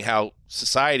interesting how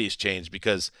society's changed,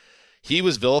 because he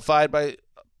was vilified by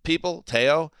people,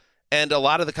 Te'o, and a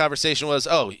lot of the conversation was,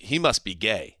 oh, he must be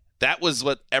gay. That was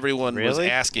what everyone was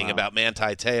asking about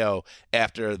Manti Te'o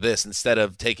after this, instead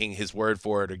of taking his word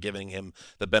for it or giving him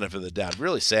the benefit of the doubt.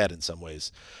 Really sad in some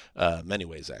ways, many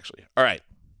ways, actually. All right,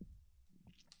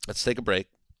 let's take a break.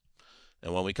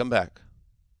 And when we come back,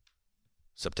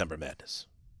 September Madness.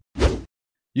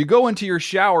 You go into your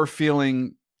shower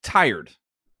feeling tired,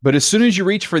 but as soon as you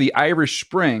reach for the Irish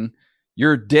Spring,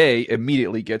 your day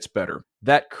immediately gets better.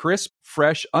 That crisp,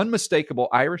 fresh, unmistakable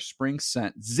Irish Spring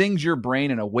scent zings your brain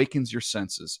and awakens your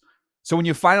senses. So when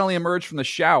you finally emerge from the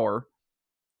shower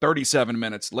 37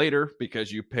 minutes later,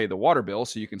 because you pay the water bill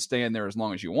so you can stay in there as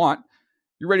long as you want,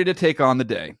 you're ready to take on the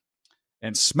day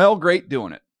and smell great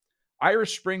doing it.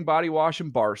 Irish Spring Body Wash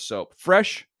and Bar Soap.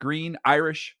 Fresh, green,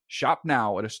 Irish. Shop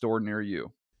now at a store near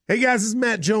you. Hey guys, this is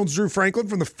Matt Jones, Drew Franklin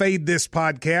from the Fade This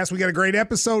podcast. We got a great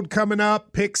episode coming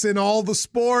up, picks in all the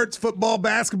sports, football,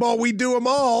 basketball, we do them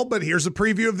all, but here's a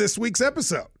preview of this week's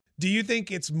episode. Do you think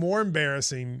it's more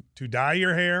embarrassing to dye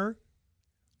your hair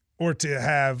or to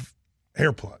have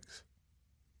hair plugs?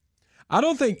 I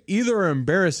don't think either are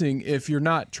embarrassing if you're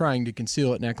not trying to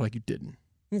conceal it and act like you didn't.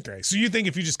 Okay, so you think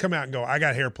if you just come out and go, I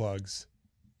got hair plugs.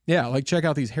 Yeah, like check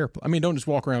out these hair plugs. I mean, don't just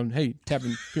walk around, hey,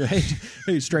 tapping,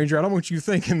 hey, stranger, I don't want you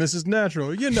thinking this is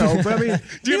natural. You know, but I mean,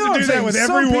 do you have to do that with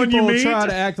everyone you meet? Try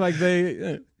to act like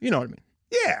they, you know what I mean?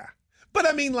 Yeah, but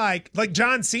I mean, like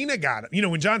John Cena got it. You know,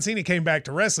 when John Cena came back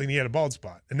to wrestling, he had a bald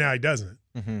spot, and now he doesn't.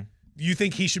 Mm-hmm. Do you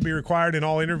think he should be required in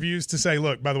all interviews to say,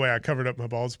 look, by the way, I covered up my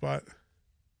bald spot?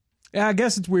 Yeah, I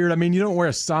guess it's weird. I mean, you don't wear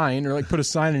a sign or like put a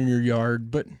sign in your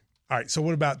yard, but. All right, so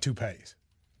what about toupees?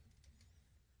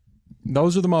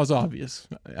 Those are the most obvious.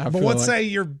 But let's say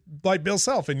you're like Bill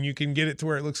Self and you can get it to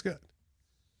where it looks good.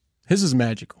 His is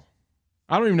magical.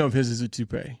 I don't even know if his is a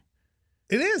toupee.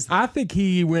 It is. I think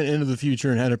he went into the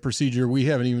future and had a procedure we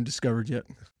haven't even discovered yet.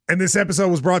 And this episode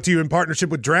was brought to you in partnership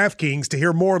with DraftKings. To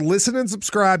hear more, listen and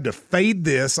subscribe to Fade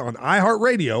This on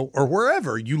iHeartRadio or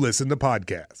wherever you listen to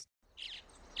podcasts.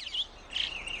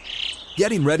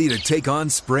 Getting ready to take on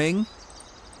spring?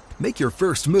 Make your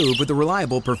first move with the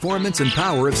reliable performance and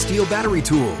power of Steel battery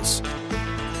tools.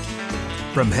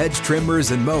 From hedge trimmers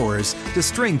and mowers to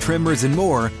string trimmers and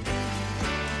more,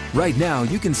 right now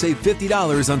you can save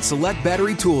 $50 on select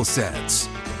battery tool sets.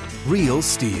 Real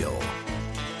Steel.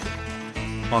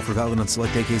 Offer valid on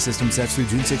select AK system sets through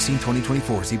June 16,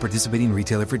 2024. See participating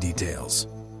retailer for details.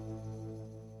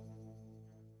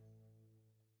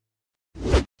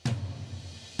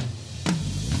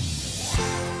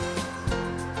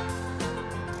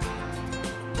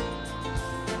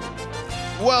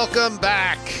 Welcome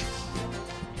back.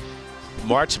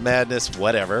 March Madness,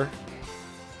 whatever.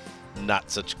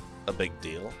 Not such a big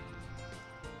deal.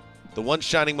 The one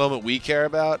shining moment we care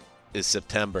about is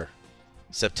September.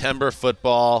 September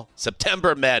football,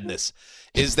 September Madness.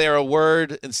 Is there a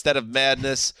word instead of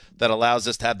madness that allows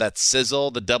us to have that sizzle,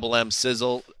 the double M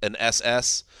sizzle, and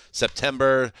SS?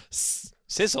 September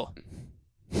sizzle.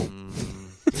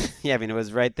 Yeah, I mean, it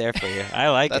was right there for you. I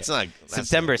like that's it. Not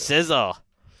September not sizzle.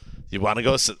 You want to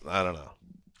go? I don't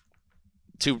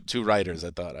know. Two writers.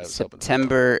 I thought I was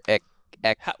September.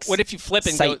 What if you flip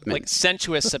and go like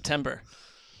sensuous September?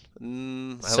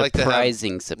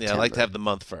 Surprising September. Yeah, I like to have the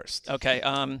month first. Okay.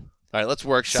 All right, let's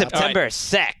workshop. September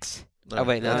sex. Oh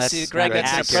wait, no, that's Greg, not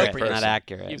that's accurate. Not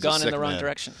accurate. You've gone in the wrong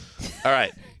direction. All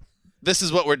right, this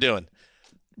is what we're doing.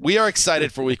 We are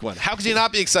excited for week one. How could you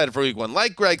not be excited for week one?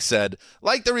 Like Greg said,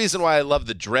 like the reason why I love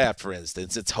the draft, for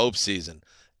instance, it's hope season.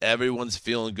 Everyone's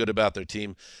feeling good about their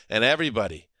team, and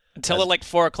everybody. Until like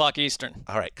 4 o'clock Eastern.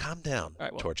 All right, calm down, all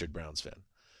right, tortured Browns fan.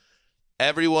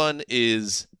 Everyone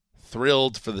is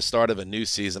thrilled for the start of a new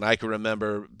season. I can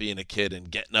remember being a kid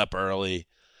and getting up early,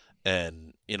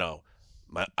 and, you know,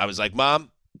 I was like,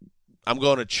 Mom, I'm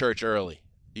going to church early.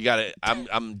 You got to.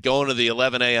 I'm going to the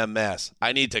 11 a.m. mass.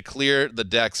 I need to clear the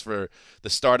decks for the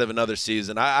start of another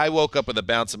season. I woke up with a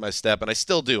bounce in my step, and I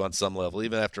still do on some level,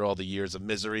 even after all the years of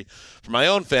misery for my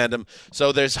own fandom.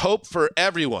 So there's hope for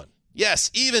everyone.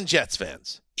 Yes, even Jets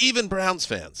fans, even Browns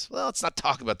fans. Well, let's not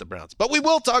talk about the Browns, but we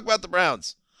will talk about the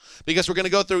Browns because we're going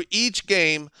to go through each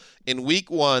game in Week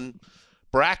 1,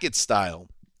 bracket style.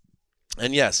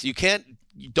 And yes, you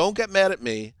don't get mad at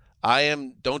me.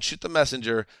 Don't shoot the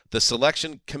messenger. The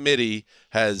selection committee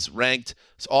has ranked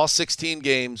all 16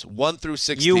 games, 1 through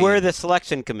 16. You were the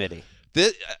selection committee.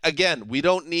 Again, we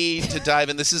don't need to dive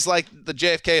in. This is like the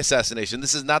JFK assassination.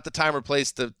 This is not the time or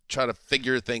place to try to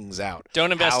figure things out.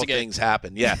 Don't investigate. How things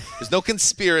happen. Yeah. There's no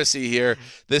conspiracy here.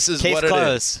 This is Case what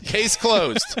closed. it is. Case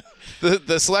closed.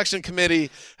 The selection committee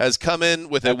has come in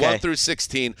with a 1 through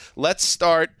 16. Let's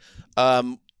start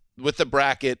with the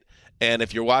bracket. And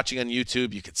if you're watching on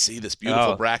YouTube, you can see this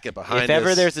beautiful bracket behind us. If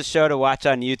ever there's a show to watch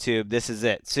on YouTube, this is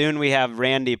it. Soon we have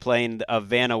Randy playing a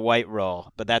Vanna White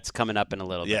role, but that's coming up in a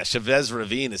little bit. Yeah, Chavez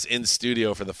Ravine is in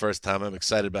studio for the first time. I'm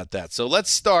excited about that. So let's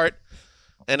start.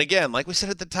 And again, like we said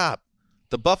at the top,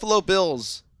 the Buffalo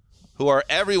Bills, who are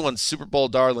everyone's Super Bowl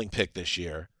darling pick this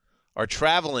year, are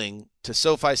traveling to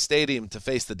SoFi Stadium to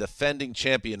face the defending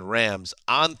champion Rams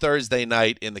on Thursday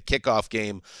night in the kickoff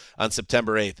game on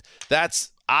September 8th.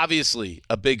 That's obviously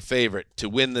a big favorite to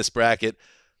win this bracket,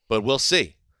 but we'll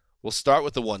see. We'll start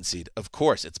with the 1 seed. Of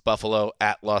course, it's Buffalo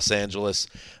at Los Angeles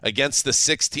against the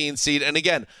 16 seed. And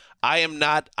again,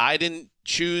 I didn't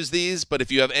choose these, but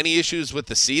if you have any issues with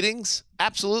the seedings,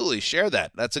 absolutely share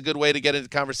that. That's a good way to get into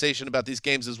conversation about these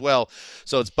games as well.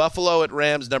 So it's Buffalo at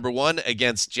Rams, number 1,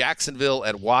 against Jacksonville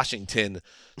at Washington,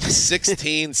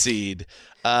 16 seed.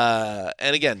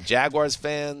 And again, Jaguars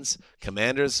fans,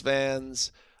 Commanders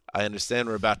fans, I understand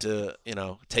we're about to,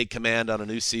 take command on a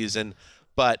new season,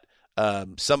 but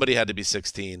somebody had to be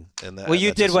 16. And well,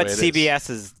 you did what CBS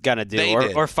is going to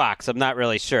do, or Fox. I'm not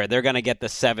really sure. They're going to get the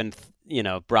 7th,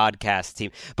 broadcast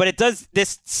team. But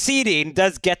this seeding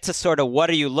does get to sort of what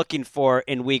are you looking for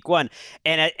in Week 1.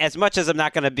 And as much as I'm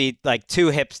not going to be like too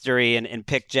hipstery and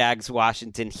pick Jags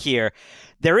Washington here,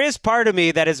 there is part of me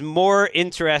that is more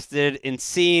interested in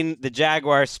seeing the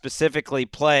Jaguars specifically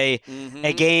play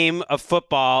a game of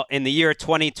football in the year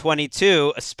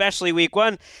 2022, especially Week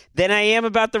 1, than I am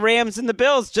about the Rams and the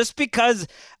Bills, just because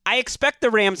I expect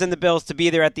the Rams and the Bills to be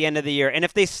there at the end of the year. And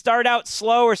if they start out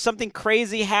slow or something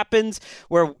crazy happens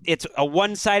where it's a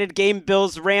one-sided game,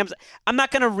 Bills-Rams, I'm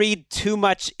not going to read too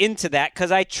much into that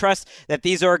because I trust that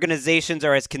these organizations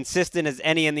are as consistent as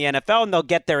any in the NFL and they'll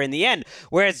get there in the end.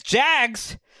 Whereas Jags,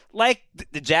 like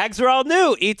the Jags are all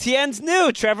new. Etienne's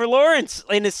new. Trevor Lawrence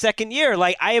in his second year.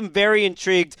 Like, I am very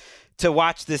intrigued to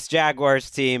watch this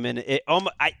Jaguars team, and it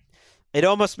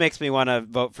almost makes me want to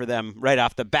vote for them right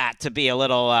off the bat to be a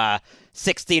little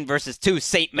 16 versus 2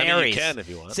 St. Mary's. I mean, you can if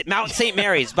you want. Mount St.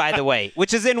 Mary's, by the way,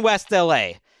 which is in West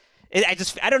L.A.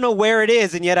 I don't know where it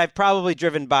is, and yet I've probably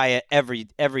driven by it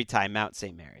every time, Mount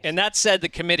St. Mary's. And that said, the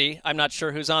committee, I'm not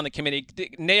sure who's on the committee,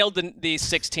 nailed the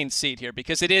 16th seed here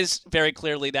because it is very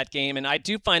clearly that game, and I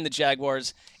do find the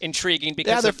Jaguars intriguing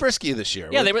because they're frisky this year.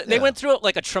 Yeah, they went through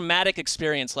like a traumatic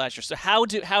experience last year. So how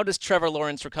does Trevor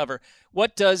Lawrence recover?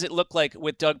 What does it look like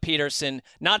with Doug Peterson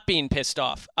not being pissed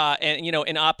off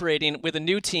and operating with a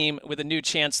new team with a new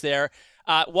chance there?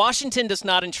 Washington does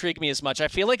not intrigue me as much. I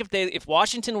feel like if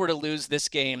Washington were to lose this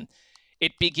game,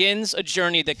 it begins a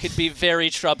journey that could be very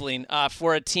troubling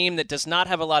for a team that does not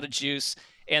have a lot of juice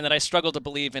and that I struggle to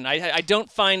believe in. I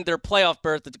don't find their playoff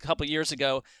berth a couple years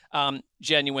ago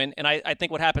genuine, and I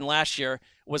think what happened last year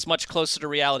was much closer to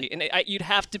reality. And you'd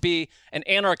have to be an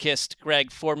anarchist,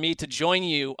 Greg, for me to join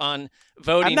you on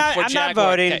voting for Jaguar. I'm not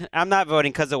voting. Okay. I'm not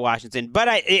voting because of Washington. But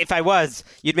if I was,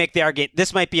 you'd make the argument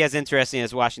this might be as interesting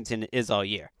as Washington is all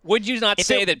year. Would you not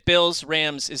say that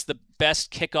Bills-Rams is the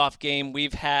best kickoff game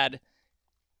we've had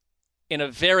in a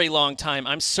very long time?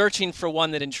 I'm searching for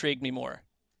one that intrigued me more.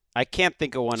 I can't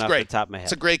think of one off the top of my head.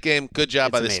 It's a great game. Good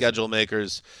job by the schedule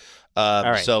makers. All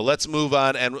right. So let's move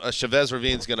on. And Chavez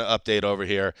Ravine's going to update over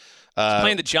here. He's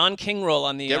playing the John King role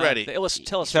on the Get ready. The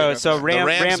Illustrator. So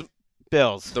Rams,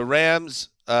 Bills. The Rams,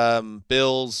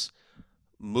 Bills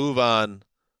move on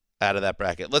out of that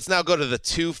bracket. Let's now go to the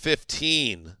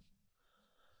 2-15.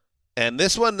 And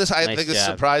this one, I think this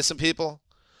surprised some people.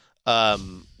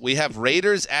 We have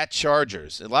Raiders at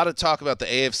Chargers. A lot of talk about the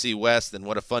AFC West and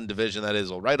what a fun division that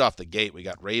is. Well, right off the gate, we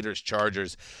got Raiders,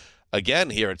 Chargers again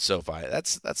here at SoFi.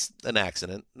 That's an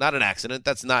accident. Not an accident.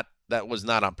 That was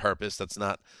not on purpose. That's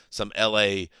not some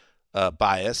LA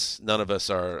bias. None of us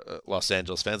are Los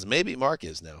Angeles fans. Maybe Mark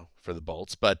is now for the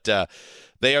Bolts, but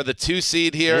they are the 2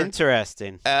 seed here.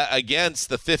 Interesting. Against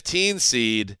the 15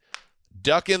 seed.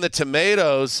 Duck in the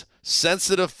tomatoes.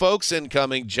 Sensitive folks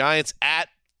incoming. Giants at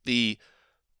the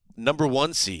number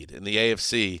 1 seed in the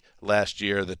AFC last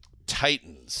year, the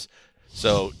Titans.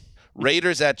 So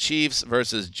Raiders at Chiefs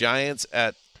versus Giants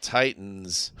at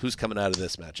Titans. Who's coming out of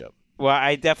this matchup? Well,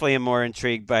 I definitely am more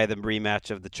intrigued by the rematch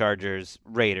of the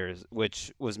Chargers-Raiders,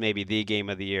 which was maybe the game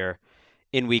of the year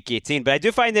in Week 18. But I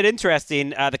do find it interesting.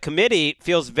 The committee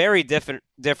feels very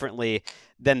differently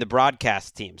than the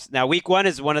broadcast teams. Now, Week 1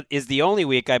 is the only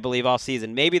week, I believe, all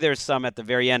season. Maybe there's some at the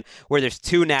very end where there's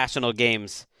 2 national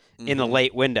games in the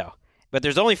late window. But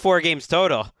there's only 4 games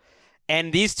total.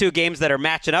 And these 2 games that are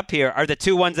matching up here are the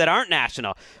 2 ones that aren't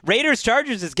national.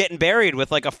 Raiders-Chargers is getting buried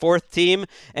with like a 4th team,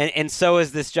 and so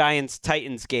is this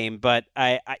Giants-Titans game. But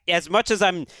I as much as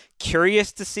I'm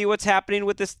curious to see what's happening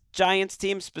with this Giants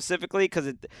team specifically,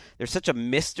 because there's such a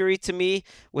mystery to me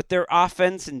with their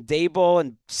offense, and Dable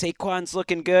and Saquon's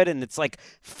looking good, and it's like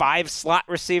 5 slot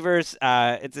receivers.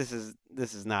 This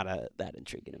is not that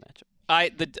intriguing a matchup.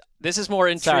 This is more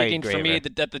intriguing for me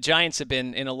that the Giants have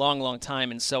been in a long, long time,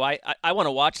 and so I want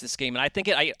to watch this game. And I think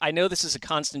I know this is a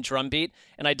constant drumbeat,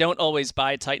 and I don't always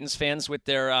buy Titans fans with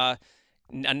their a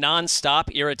nonstop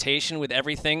irritation with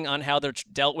everything on how they're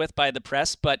dealt with by the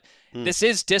press. But this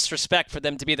is disrespect for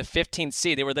them to be the 15th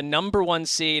seed. They were the number 1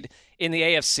 seed in the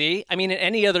AFC. I mean, in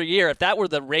any other year, if that were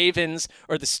the Ravens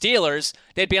or the Steelers,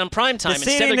 they'd be on primetime.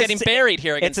 Instead, they're getting buried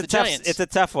here against the Giants. It's a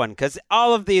tough one because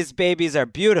all of these babies are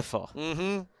beautiful.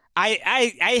 Mm-hmm.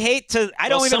 I hate to. I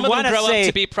don't even want to say. Some of them grow up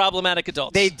to be problematic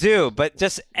adults. They do, but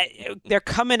just they're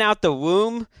coming out the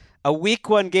womb. A Week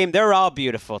 1 game, they're all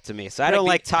beautiful to me. So I don't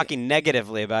like talking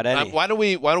negatively about any. Why don't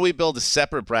we build a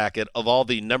separate bracket of all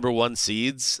the number 1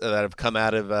 seeds that have come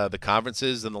out of the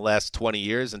conferences in the last 20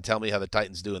 years, and tell me how the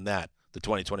Titans do in that, the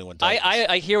 2021 Titans.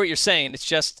 I hear what you're saying. It's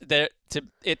just that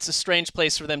it's a strange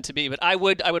place for them to be. But I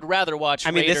would rather watch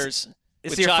Raiders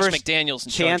with Josh McDaniels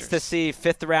and chance Chargers. To see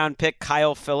 5th round pick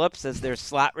Kyle Phillips as their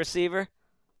slot receiver.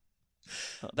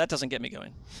 Well, that doesn't get me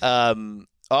going.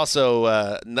 Also,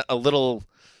 a little.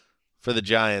 For the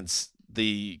Giants,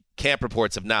 the camp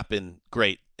reports have not been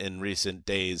great in recent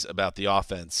days about the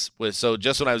offense. So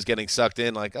just when I was getting sucked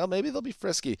in, like, oh, maybe they'll be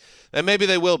frisky. And maybe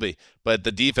they will be. But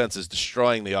the defense is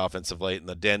destroying the offense of late, and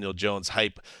the Daniel Jones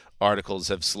hype articles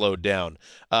have slowed down.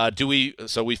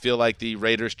 So we feel like the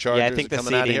Raiders-Chargers are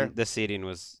coming out of here? The seeding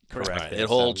was correct. Right. It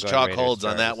holds. Chalk holds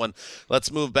on that one. Let's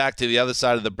move back to the other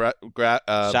side of the bracket.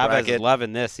 Chavez is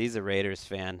loving this. He's a Raiders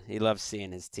fan. He loves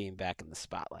seeing his team back in the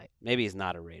spotlight. Maybe he's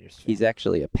not a Raiders fan. He's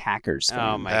actually a Packers fan.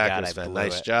 Oh, my Packers God. fan.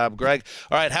 Nice job, Greg.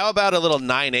 All right, how about a little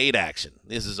 9-8 action?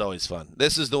 This is always fun.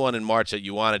 This is the one in March that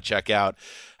you want to check out.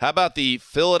 How about the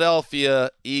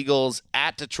Philadelphia Eagles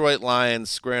at Detroit Lions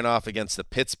squaring off against the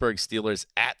Pittsburgh Steelers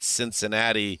at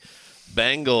Cincinnati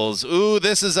Bengals? Ooh,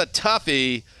 this is a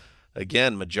toughie.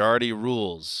 Again, majority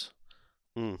rules.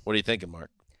 What are you thinking, Mark?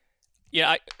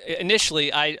 Yeah,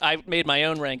 initially I made my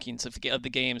own rankings of the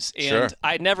games, and Sure.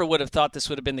 I never would have thought this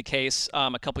would have been the case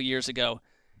a couple years ago.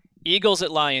 Eagles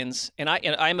at Lions, and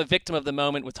I'm a victim of the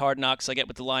moment with Hard Knocks I get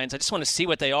with the Lions. I just want to see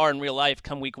what they are in real life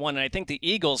come Week 1, and I think the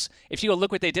Eagles, if you go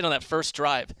look what they did on that first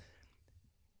drive,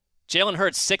 Jalen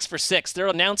Hurts 6 for 6. They're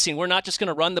announcing we're not just going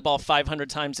to run the ball 500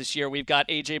 times this year. We've got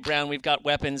A.J. Brown. We've got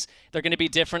weapons. They're going to be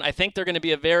different. I think they're going to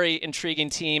be a very intriguing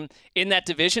team in that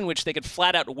division, which they could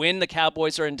flat out win. The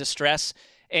Cowboys are in distress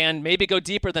and maybe go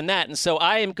deeper than that. And so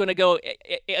I am going to go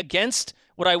against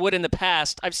what I would in the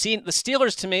past. I've seen the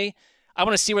Steelers, to me, I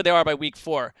want to see where they are by Week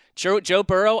 4. Joe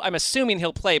Burrow, I'm assuming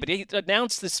he'll play, but he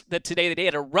announced that today that he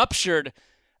had a ruptured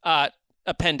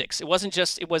appendix. It was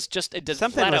just a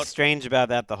something was strange about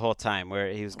that the whole time,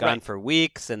 where he was gone for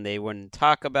weeks and they wouldn't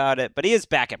talk about it. But he is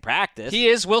back at practice. He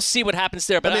is. We'll see what happens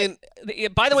there. But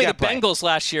by the way, the Bengals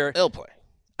last year, he'll play.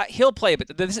 He'll play.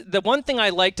 But the one thing I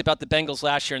liked about the Bengals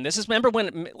last year, and this is remember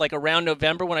when like around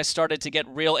November when I started to get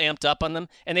real amped up on them,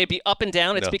 and they'd be up and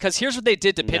down. It's because here's what they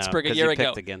did to Pittsburgh a year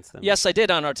ago. Against them. Yes, I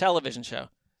did on our television show.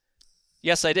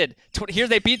 Yes, I did. Here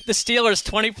they beat the Steelers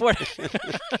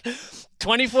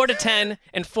 24-10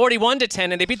 and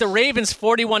 41-10, and they beat the Ravens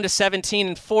 41-17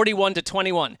 and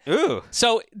 41-21. Ooh!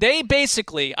 So they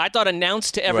basically, I thought,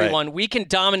 announced to everyone we can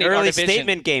dominate our division. Early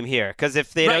statement game here, because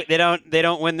if they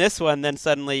don't win this one, then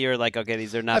suddenly you're like, okay,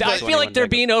 these are not. I feel like they're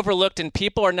being overlooked, and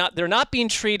people are not. They're not being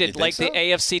treated like the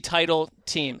AFC title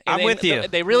team. And I'm with you.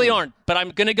 They really aren't. But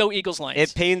I'm gonna go Eagles Lions.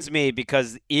 It pains me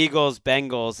because Eagles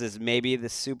Bengals is maybe the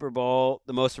Super Bowl,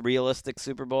 the most realistic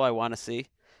Super Bowl I want to see.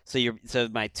 So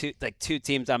my two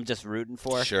teams I'm just rooting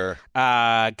for. Sure.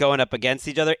 Going up against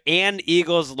each other. And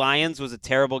Eagles-Lions was a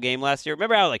terrible game last year.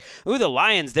 Remember how the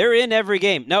Lions, they're in every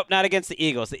game. Nope, not against the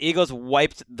Eagles. The Eagles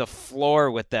wiped the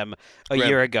floor with them a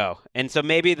year ago. And so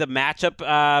maybe the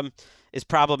matchup is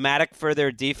problematic for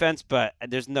their defense, but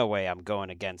there's no way I'm going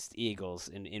against Eagles.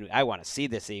 I want to see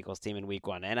this Eagles team in week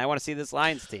 1, and I want to see this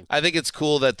Lions team. I think it's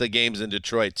cool that the game's in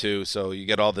Detroit, too, so you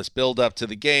get all this build-up to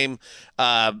the game.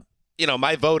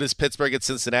 My vote is Pittsburgh at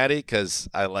Cincinnati because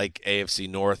I like AFC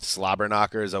North slobber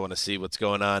knockers. I want to see what's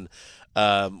going on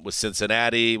with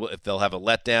Cincinnati, if they'll have a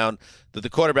letdown. The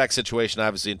quarterback situation,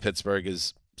 obviously, in Pittsburgh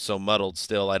is so muddled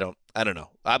still. I don't know.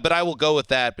 But I will go with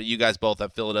that. But you guys both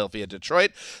have Philadelphia,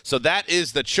 Detroit. So that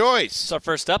is the choice. It's our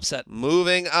first upset.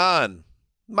 Moving on.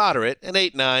 Moderate, an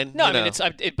 8-9. No, I mean,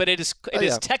 it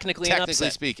is technically an upset. Technically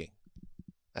speaking.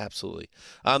 Absolutely.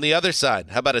 On the other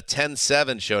side, how about a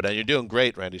 10-7 showdown? You're doing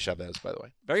great, Randy Chavez, by the way.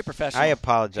 Very professional. I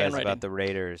apologize about the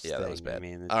Raiders thing. That was bad. I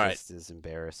mean, it All just is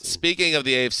embarrassing. Speaking of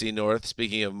the AFC North,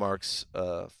 speaking of Mark's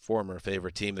former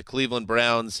favorite team, the Cleveland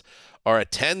Browns are a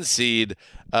 10 seed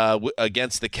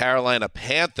against the Carolina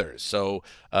Panthers. So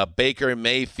Baker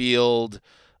Mayfield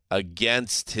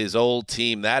against his old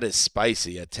team. That is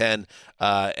spicy at 10,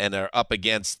 and are up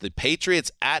against the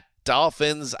Patriots at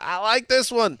Dolphins. I like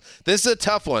this one. This is a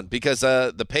tough one because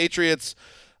the Patriots,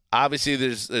 obviously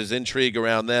there's intrigue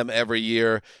around them every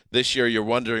year. This year you're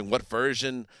wondering what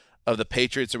version of the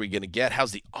Patriots are we going to get?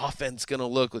 How's the offense going to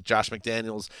look with Josh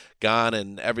McDaniels gone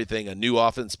and everything, a new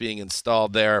offense being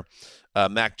installed there?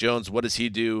 Mac Jones, what does he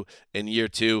do in year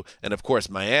 2? And, of course,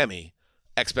 Miami,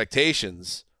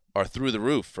 expectations are through the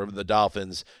roof from the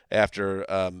Dolphins after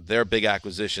their big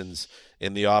acquisitions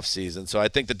in the offseason. So I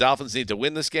think the Dolphins need to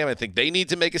win this game. I think they need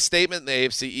to make a statement in the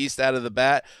AFC East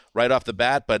right off the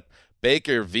bat. But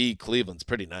Baker v. Cleveland's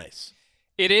pretty nice.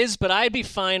 It is, but I'd be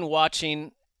fine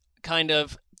watching kind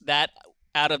of that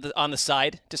on the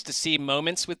side just to see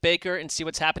moments with Baker and see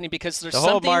what's happening because there's the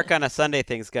whole Mark on a Sunday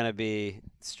thing is going to be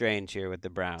strange here with the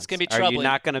Browns. It's going to be troubling. Are you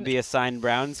not going to be assigned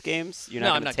Browns games? You're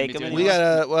not going to take them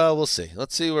anymore? We'll see.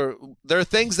 Let's see there are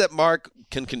things that Mark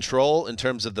can control in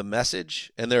terms of the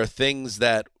message, and there are things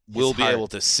that we'll be able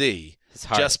to see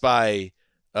just by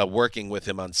working with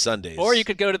him on Sundays. Or you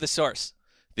could go to the source.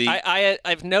 I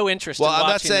have no interest in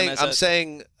watching them. I'm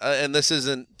saying, and this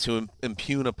isn't to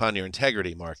impugn upon your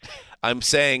integrity, Mark. I'm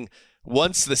saying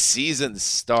once the season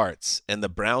starts and the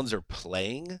Browns are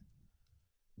playing,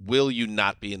 will you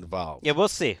not be involved? Yeah, we'll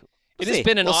see. It has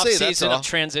been an off-season of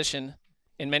transition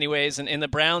in many ways, and the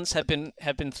Browns have been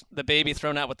the baby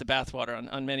thrown out with the bathwater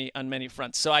on many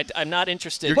fronts. So I'm not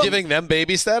interested. You're giving them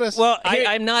baby status? Well,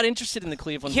 I'm not interested in the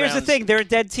Cleveland Browns. Here's the thing. They're a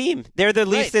dead team. They're the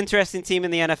least interesting team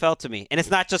in the NFL to me. And it's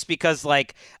not just because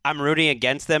I'm rooting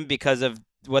against them because of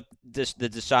what the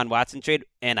Deshaun Watson trade,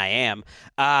 and I am.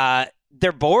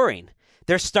 They're boring.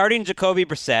 They're starting Jacoby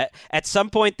Brissett. At some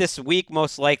point this week,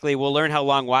 most likely, we'll learn how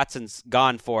long Watson's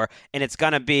gone for, and it's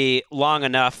going to be long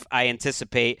enough, I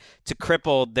anticipate, to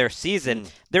cripple their season.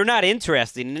 They're not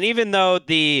interesting. And even though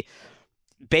the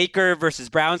Baker versus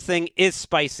Browns thing is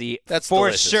spicy, that's for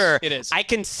delicious. sure, it is. I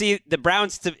can see the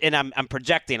Browns, and I'm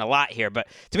projecting a lot here, but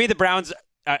to me the Browns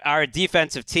are a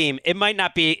defensive team. It might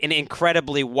not be an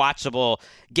incredibly watchable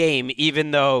game,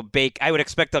 even though I would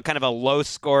expect a kind of a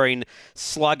low-scoring,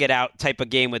 slug-it-out type of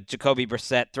game with Jacoby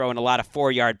Brissett throwing a lot of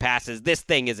 4-yard passes. This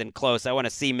thing isn't close. I want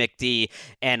to see McD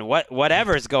and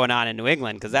whatever's going on in New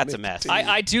England because that's a mess.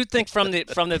 I do think from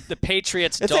the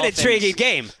Patriots. It's Dolphins, an intriguing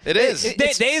game. It is.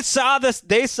 They saw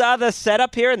the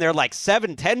setup here and they're like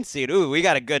 7-10 seed. Ooh, we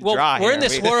got a good draw here. We're in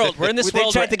this world.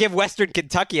 They tried to give Western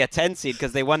Kentucky a 10 seed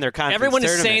because they won their conference. Everyone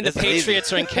is saying tournament. the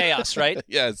Patriots are in chaos, right?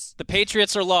 Yes. The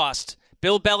Patriots are lost.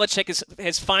 Bill Belichick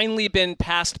has finally been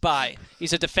passed by.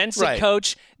 He's a defensive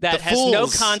coach that has no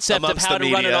concept of how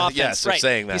to run an offense. Yes, right.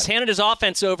 saying that. He's handed his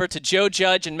offense over to Joe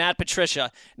Judge and Matt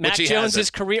Patricia. Mac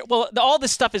Jones' career. Well, all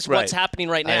this stuff is what's happening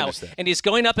right now. And he's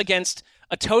going up against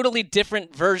a totally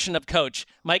different version of coach,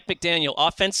 Mike McDaniel,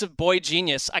 offensive boy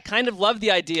genius. I kind of love the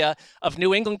idea of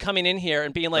New England coming in here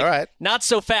and being like, not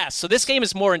so fast. So this game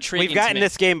is more intriguing. We've gotten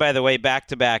this game, by the way,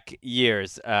 back-to-back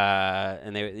years,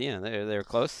 and they were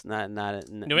close.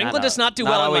 New England does not do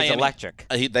well in Miami. Electric.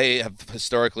 They have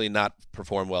historically not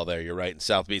performed well there. You're right, in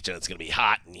South Beach, and it's going to be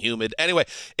hot and humid. Anyway,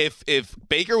 if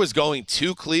Baker was going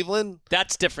to Cleveland,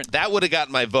 that's different. That would have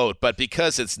gotten my vote, but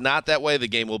because it's not that way, the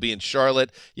game will be in Charlotte.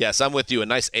 Yes, I'm with you. A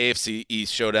nice AFC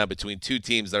East showdown between two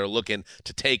teams that are looking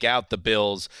to take out the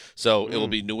Bills. So it will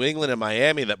be New England and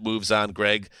Miami that moves on,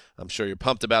 Greg. I'm sure you're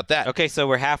pumped about that. Okay, so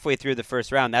we're halfway through the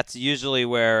first round. That's usually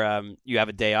where you have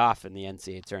a day off in the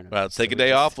NCAA tournament. Well, let's take a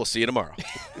day off. We'll see you tomorrow.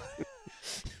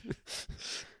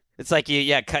 It's like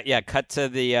cut to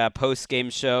the post game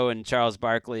show, and Charles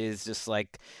Barkley is just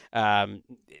like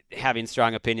having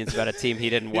strong opinions about a team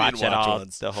he didn't watch at all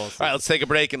the whole season. All right, let's take a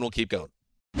break and we'll keep going.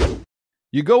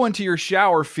 You go into your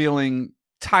shower feeling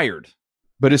tired,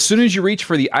 but as soon as you reach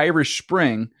for the Irish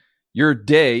Spring, your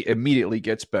day immediately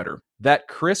gets better. That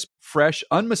crisp, fresh,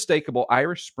 unmistakable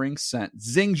Irish Spring scent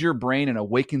zings your brain and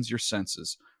awakens your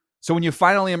senses. So when you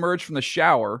finally emerge from the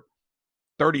shower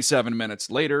 37 minutes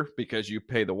later, because you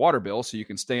pay the water bill so you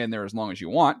can stay in there as long as you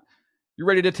want, you're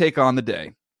ready to take on the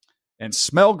day and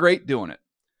smell great doing it.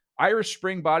 Irish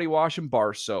Spring Body Wash and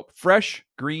Bar Soap. Fresh,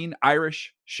 green,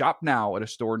 Irish. Shop now at a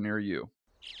store near you.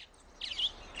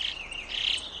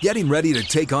 Getting ready to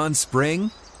take on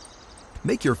spring?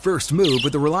 Make your first move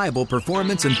with the reliable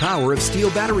performance and power of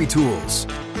Steel battery tools.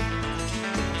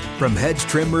 From hedge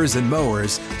trimmers and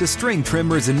mowers to string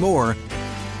trimmers and more,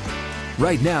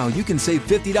 right now you can save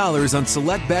 $50 on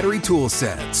select battery tool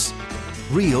sets.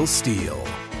 Real Steel.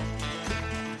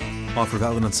 Offer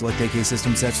valid on select AK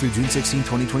system sets through June 16,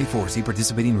 2024. See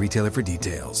participating retailer for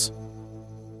details.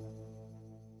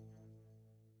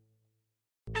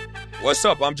 What's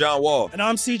up? I'm John Wall. And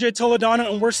I'm CJ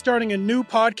Toledano, and we're starting a new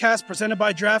podcast presented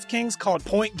by DraftKings called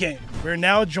Point Game. We're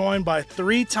now joined by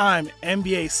three-time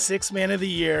NBA Sixth Man of the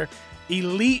Year,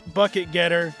 elite bucket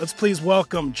getter. Let's please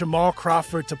welcome Jamal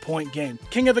Crawford to Point Game.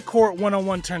 King of the Court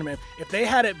one-on-one tournament. If they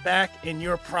had it back in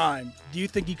your prime, do you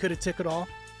think you could have took it all?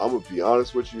 I'm going to be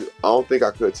honest with you. I don't think I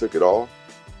could have took it all,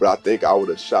 but I think I would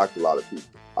have shocked a lot of people.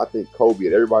 I think Kobe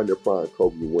and everybody in their prime,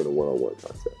 Kobe would win a one-on-one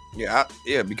contest.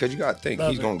 Yeah, because you got to think,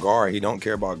 he's going to guard. He don't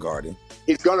care about guarding.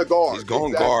 He's going to guard. He's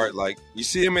going to guard. Like, you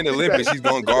see him in the Olympics, he's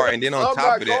going to guard. And then on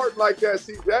top of that. I'm not like that,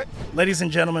 CJ. Ladies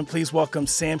and gentlemen, please welcome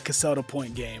Sam Cassell to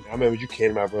Point Game. I remember you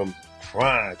came to my room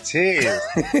crying, tears,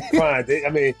 crying. I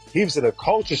mean, he was in a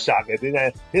culture shock. And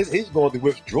then he's going through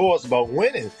withdrawals about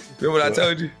winning. Remember what I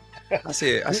told you? I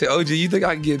said, OG, you think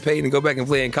I can get paid and go back and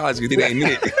play in college because it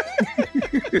ain't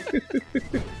it?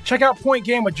 Check out Point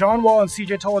Game with John Wall and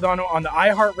CJ Toledano on the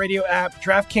iHeartRadio app,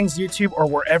 DraftKings YouTube, or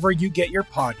wherever you get your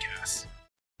podcasts.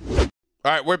 All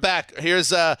right, we're back.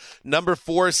 Here's number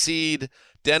 4 seed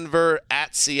Denver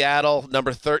at Seattle,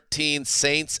 number 13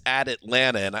 Saints at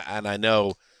Atlanta, and I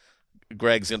know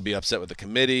Greg's going to be upset with the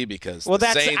committee because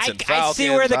Saints and Falcons. I see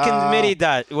where the committee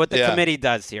does committee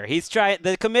does here.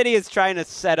 The committee is trying to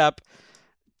set up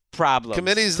problems.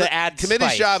 Committee's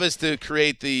job is to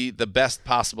create the best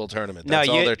possible tournament. That's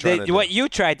all they're trying to do. What you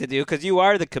tried to do, because you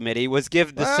are the committee, was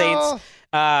give the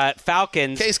Saints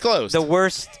Falcons case closed, the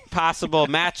worst possible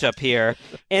matchup here,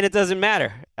 and it doesn't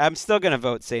matter. I'm still going to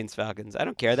vote Saints Falcons. I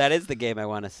don't care. That is the game I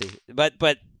want to see. But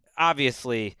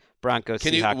obviously Broncos.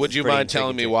 Would you mind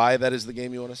telling me why that is the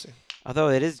game you want to see? Although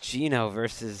it is Geno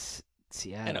versus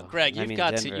Seattle. I know, Greg, you've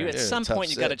got to. You at some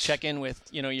point you got to check in with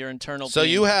your internal. So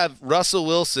team. You have Russell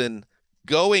Wilson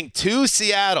going to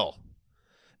Seattle,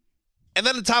 and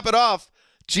then to top it off,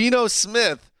 Geno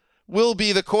Smith will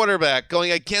be the quarterback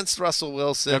going against Russell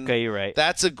Wilson. Okay, you're right.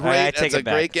 That's a great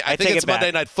game. I think it's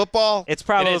Monday Night Football. It's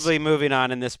probably moving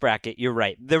on in this bracket. You're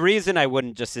right. The reason I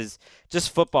wouldn't is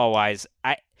football wise.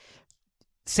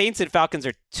 Saints and Falcons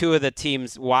are two of the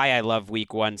teams why I love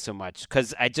Week 1 so much,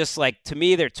 because I just to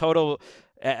me they're total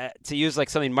to use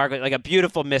something like a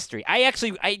beautiful mystery.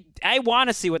 I want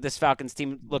to see what this Falcons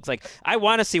team looks like. I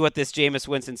want to see what this Jameis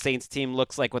Winston Saints team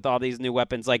looks like with all these new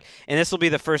weapons. And this will be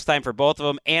the first time for both of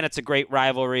them, and it's a great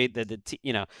rivalry.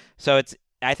 So it's.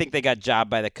 I think they got jobbed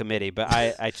by the committee, but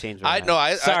I changed my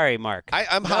mind. Sorry, Mark.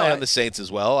 I'm high on the Saints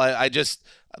as well.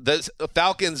 The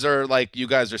Falcons are like you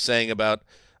guys are saying about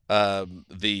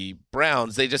the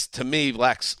Browns. They just, to me,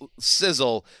 lack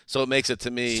sizzle, so it makes it to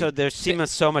me. So they're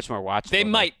so much more watchable. They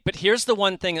might, but here's the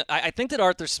one thing. I think that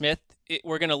Arthur Smith,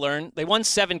 we're going to learn, they won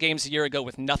 7 games a year ago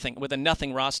with a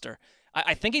nothing roster.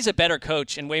 I think he's a better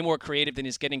coach and way more creative than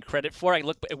he's getting credit for. I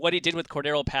look at what he did with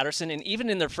Cordero Patterson, and even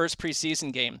in their first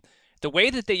preseason game, the way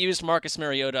that they used Marcus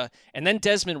Mariota and then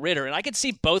Desmond Ridder, and I could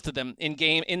see both of them in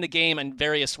the game in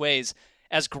various ways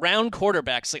as ground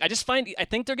quarterbacks. I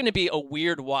think they're going to be a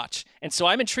weird watch, and so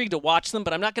I'm intrigued to watch them,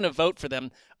 but I'm not going to vote for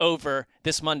them over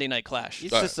this Monday night clash.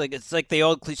 It's like the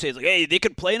old cliches, hey, they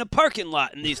could play in a parking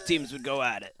lot, and these teams would go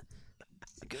at it.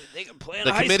 They could play in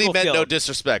a high school field. The committee meant no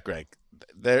disrespect, Greg.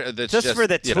 Just for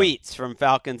the tweets from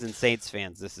Falcons and Saints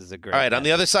fans, this is a great. All right, on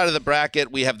the other side of the bracket,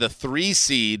 we have the 3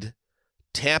 seed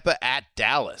Tampa at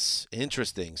Dallas.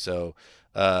 Interesting. So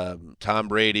Tom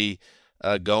Brady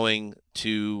going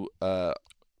to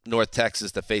North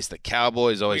Texas to face the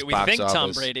Cowboys. Always we box think office.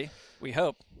 Tom Brady. We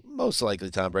hope. Most likely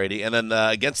Tom Brady. And then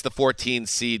against the 14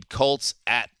 seed Colts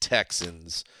at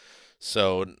Texans.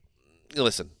 So,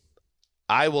 listen,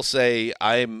 I will say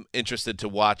I'm interested to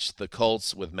watch the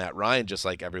Colts with Matt Ryan, just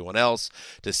like everyone else,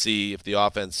 to see if the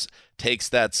offense takes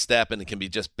that step and it can be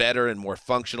just better and more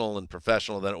functional and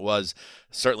professional than it was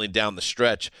certainly down the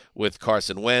stretch with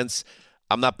Carson Wentz.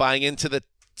 I'm not buying into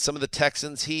some of the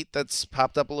Texans heat that's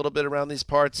popped up a little bit around these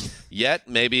parts yet.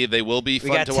 Maybe they will be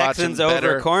fun to watch. Texans and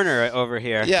better. over corner over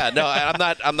here. Yeah, no,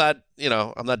 I'm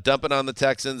not dumping on the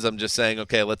Texans. I'm just saying,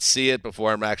 okay, let's see it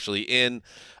before I'm actually in.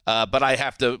 But I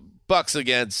have to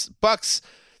Bucks.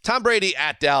 Tom Brady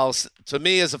at Dallas, to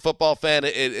me as a football fan,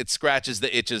 it scratches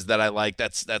the itches that I like.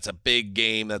 That's a big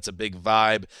game. That's a big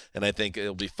vibe. And I think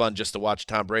it'll be fun just to watch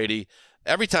Tom Brady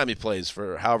every time he plays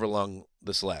for however long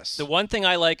this lasts. The one thing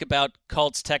I like about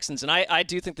Colts Texans, and I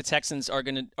do think the Texans are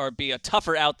going to be a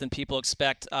tougher out than people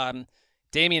expect.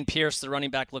 Dameon Pierce, the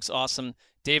running back, looks awesome.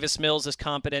 Davis Mills is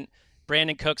competent.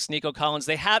 Brandon Cooks, Nico Collins.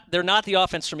 They're not the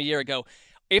offense from a year ago.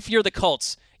 If you're the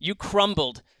Colts, you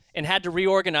crumbled and had to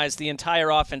reorganize the entire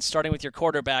offense, starting with your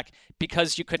quarterback,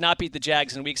 because you could not beat the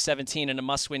Jags in Week 17 in a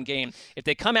must-win game. If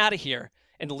they come out of here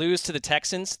and lose to the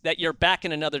Texans, that you're back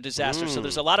in another disaster. So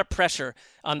there's a lot of pressure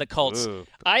on the Colts.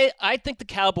 I think the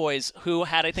Cowboys, who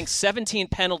had, 17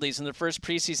 penalties in their first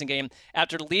preseason game,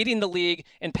 after leading the league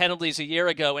in penalties a year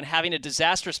ago and having a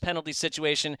disastrous penalty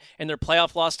situation in their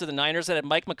playoff loss to the Niners that had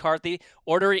Mike McCarthy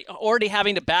already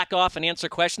having to back off and answer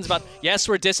questions about, yes,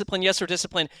 we're disciplined,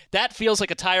 that feels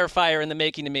like a tire fire in the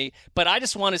making to me. But I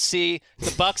just want to see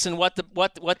the Bucks and what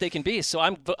they can be. So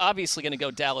I'm obviously going to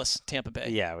go Dallas, Tampa Bay.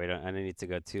 Yeah, I don't need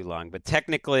to go too long, but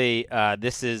technically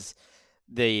this is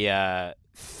the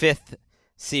fifth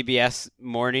CBS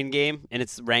morning game, and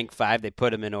it's ranked 5. They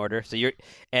put them in order, so they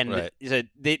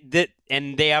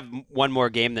have one more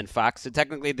game than Fox. So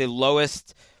technically, the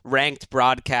lowest ranked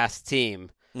broadcast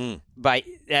team by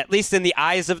at least in the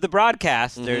eyes of the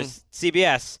broadcasters,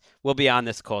 CBS will be on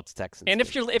this Colts Texans. And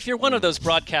if you're one of those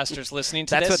broadcasters listening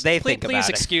to That's this, what they think please about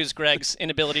excuse Greg's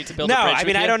inability to build no, a bridge. I mean,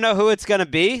 with I you. don't know who it's going to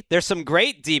be. There's some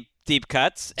great deep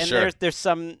cuts, and Sure. there's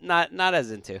some not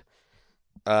as into.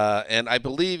 And I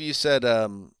believe you said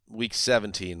Week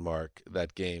 17, Mark,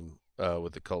 that game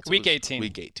with the Colts. Week 18.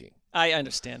 Week 18. I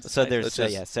understand. So there's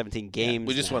 17 games.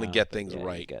 We just want to now, get but things yeah,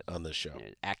 right on this show.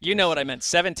 You know what I meant.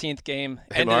 17th game,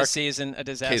 Hey, end of Mark, the season, a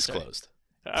disaster. Case closed.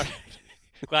 All right.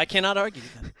 Well, I cannot argue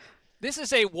then. This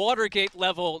is a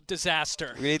Watergate-level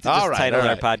disaster. We need to just title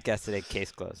our podcast today,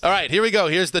 Case Closed. All right, here we go.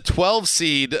 Here's the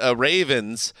 12-seed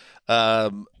Ravens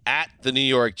at the New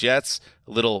York Jets.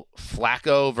 A little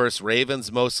Flacco versus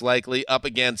Ravens, most likely, up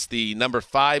against the number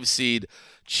 5 seed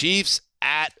Chiefs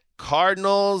at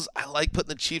Cardinals. I like putting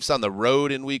the Chiefs on the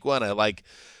road in Week 1. I like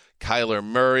Kyler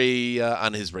Murray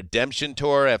on his redemption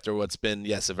tour after what's been,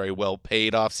 yes, a very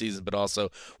well-paid offseason, but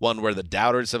also one where the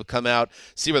doubters have come out.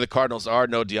 See where the Cardinals are,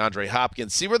 no DeAndre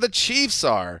Hopkins. See where the Chiefs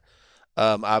are,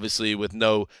 obviously with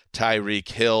no Tyreek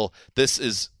Hill. This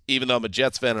is, even though I'm a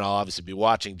Jets fan and I'll obviously be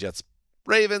watching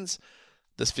Jets-Ravens,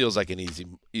 this feels like an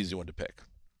easy one to pick.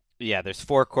 Yeah, there's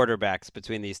 4 quarterbacks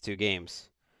between these two games.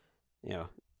 You know,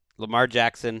 Lamar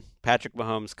Jackson, Patrick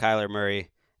Mahomes, Kyler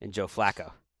Murray, and Joe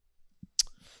Flacco.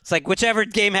 It's like whichever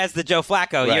game has the Joe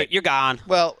Flacco, Right. you're gone.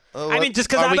 Well, I mean, just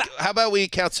because how about we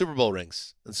count Super Bowl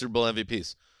rings and Super Bowl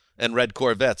MVPs and red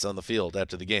Corvettes on the field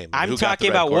after the game? I'm Who got the talking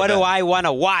red about what do Corvette? I want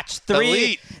to watch?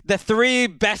 The 3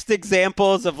 best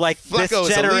examples of like Flacco this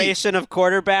is generation of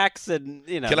quarterbacks, and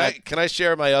you know. Can I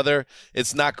share my other?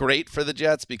 It's not great for the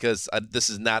Jets because this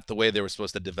is not the way they were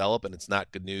supposed to develop, and it's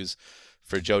not good news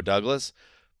for Joe Douglas.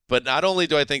 But not only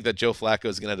do I think that Joe Flacco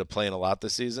is going to end up playing a lot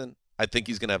this season, I think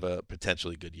he's going to have a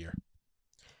potentially good year.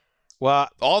 Well,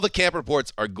 all the camp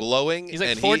reports are glowing. He's like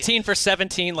and 14 for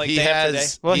 17, like he day after day.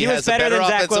 has. Well, he was has a better than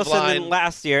Zach offensive Wilson line. than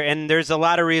last year, and there's a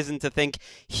lot of reason to think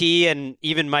he and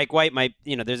even Mike White might.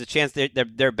 You know, there's a chance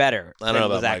they're better. I don't know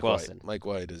than about Zach Mike Wilson. White. Mike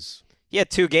White is. He had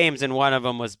 2 games, and one of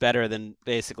them was better than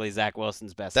basically Zach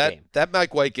Wilson's best game. That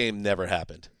Mike White game never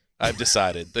happened. I've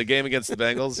decided the game against the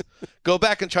Bengals. Go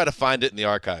back and try to find it in the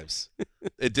archives.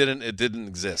 It didn't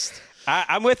exist.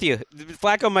 I'm with you.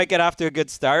 Flacco might get off to a good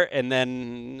start, and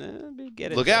then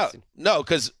get it. Look out. No,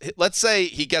 because let's say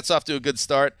he gets off to a good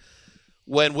start.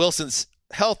 When Wilson's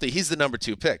healthy, he's the number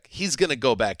 2 pick. He's going to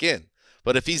go back in.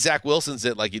 But if he Zach Wilson's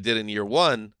it like he did in year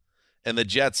 1, and the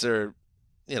Jets are,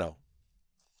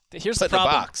 Here's put the problem.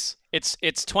 in a box.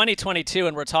 It's 2022,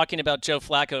 and we're talking about Joe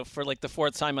Flacco for like the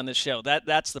 4th time on this show.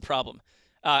 That's the problem.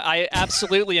 I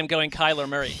absolutely am going Kyler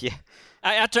Murray. Yeah.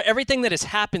 After everything that has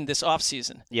happened this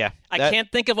offseason, I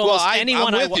can't think of Well, almost I'm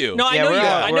anyone. with you. No, I Yeah, know you we're are.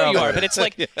 all- I we're know all you are. there. But it's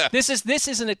like Yeah. this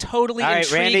isn't a totally All right,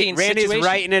 intriguing Randy's situation.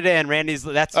 writing it in.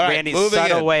 That's All right, Randy's moving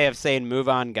subtle in. way of saying move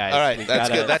on, guys. All right, We've that's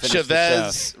gotta good. That's finish the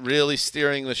Chavez really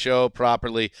steering the show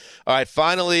properly. All right,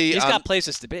 finally, He's on got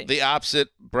places to be. the opposite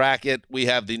bracket, we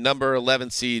have the number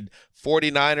 11 seed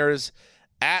 49ers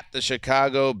at the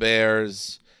Chicago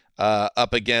Bears,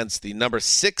 up against the number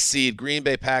 6 seed Green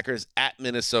Bay Packers at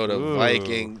Minnesota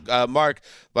Vikings.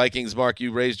 Mark,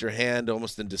 you raised your hand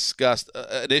almost in disgust.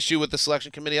 An issue with the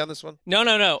selection committee on this one? No.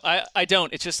 I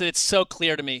don't. It's just that it's so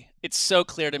clear to me. It's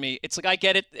like I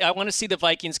get it. I want to see the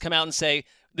Vikings come out and say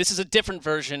this is a different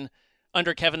version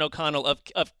under Kevin O'Connell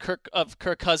of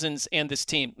Kirk Cousins and this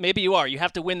team. Maybe you are. You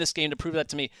have to win this game to prove that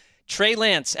to me. Trey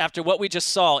Lance, after what we just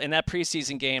saw in that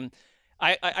preseason game,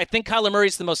 I think Kyler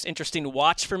Murray's the most interesting to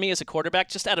watch for me as a quarterback,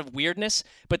 just out of weirdness.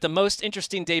 But the most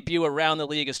interesting debut around the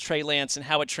league is Trey Lance and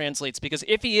how it translates. Because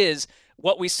if he is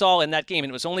what we saw in that game, and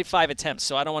it was only 5 attempts,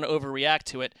 so I don't want to overreact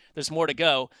to it. There's more to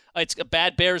go. It's a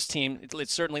bad Bears team. It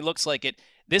certainly looks like it.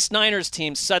 This Niners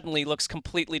team suddenly looks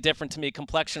completely different to me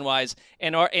complexion-wise,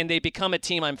 and they become a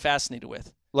team I'm fascinated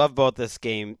with. Love both these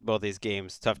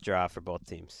games. Tough draw for both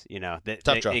teams. You know,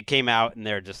 Tough draw. It came out and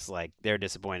they're just like they're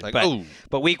disappointed. Like, ooh.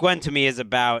 But week 1 to me is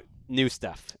about new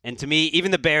stuff, and to me,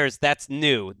 even the Bears, that's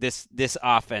new. This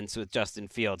offense with Justin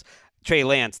Fields. Trey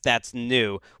Lance, that's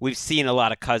new. We've seen a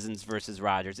lot of Cousins versus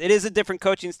Rodgers. It is a different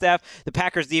coaching staff. The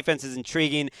Packers' defense is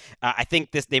intriguing. I think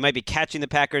they might be catching the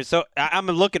Packers. So I'm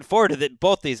looking forward to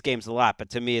both these games a lot. But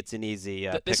to me, it's an easy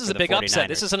pick This is for a the big 49ers. upset.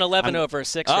 This is an 11 over a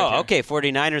 6. Oh, right here. okay.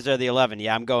 49ers are the 11.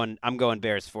 Yeah, I'm going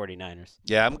Bears 49ers.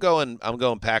 Yeah, I'm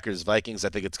going Packers Vikings. I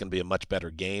think it's going to be a much better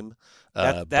game.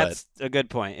 That's a good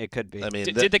point. It could be. I mean,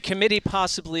 Did the committee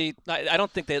possibly? I don't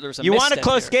think there was a. You want a misstep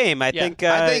close here. game? I Yeah.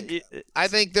 think. I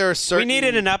think there are certain. We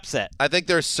needed an upset. I think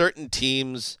there are certain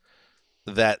teams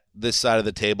that this side of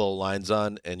the table aligns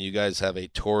on, and you guys have a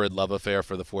torrid love affair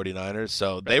for the 49ers.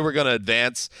 So they were going to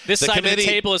advance. This the side committee, of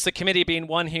the table is the committee being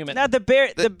one human. Now the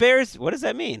Bears. What does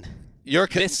that mean? Your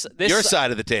This side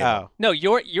of the table. Oh. No,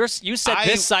 you said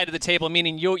this side of the table,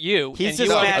 meaning you. He's and just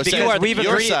you are, mad you because are the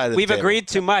your side of the we've table. agreed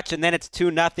too much, and then it's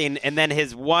 2-0, and then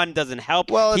his one doesn't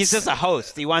help. Well, he's just a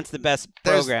host. He wants the best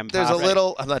program. There's a possible.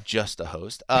 little. I'm not just a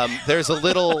host. There's a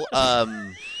little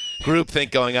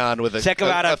groupthink going on with Check him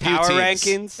out on few Power teams.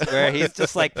 Rankings, where he's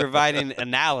just like providing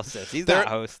analysis. He's not a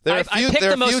host. There are I a few, picked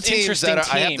there are the a few most teams that interesting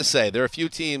I have team. to say there are a few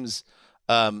teams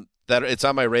that it's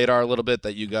on my radar a little bit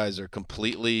that you guys are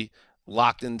completely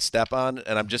locked in step on,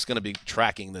 and I'm just going to be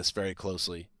tracking this very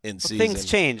closely in season. Things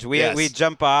change. We Yes. we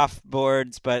jump off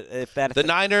boards, but if that The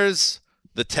Niners,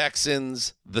 the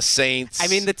Texans, the Saints. I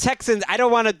mean, the Texans. I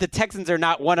don't want to. The Texans are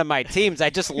not one of my teams. I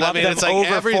just love them it's like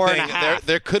over everything. 4.5.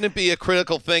 There couldn't be a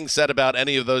critical thing said about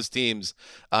any of those teams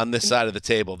on this side of the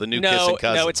table. The new Kissing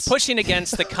Cousins. No, it's pushing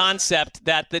against the concept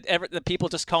that the people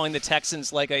just calling the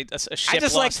Texans like a ship I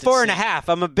just like lost at sea. 4.5.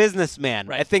 I'm a businessman.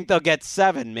 Right. I think they'll get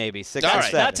 7, maybe 6 All or right.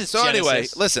 7. That's his So anyway,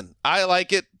 genesis. listen, I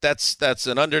like it. That's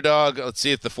an underdog. Let's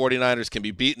see if the 49ers can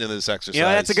be beaten in this exercise. You know,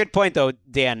 that's a good point, though,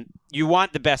 Dan. You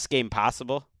want the best game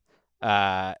possible,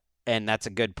 and that's a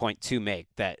good point to make.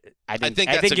 That I think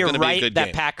that's you're gonna be a right good that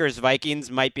game.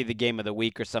 Packers-Vikings might be the game of the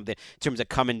week or something in terms of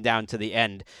coming down to the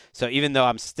end. So even though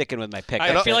I'm sticking with my pick,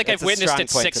 I feel like that's I've a witnessed strong it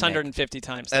point to make. 650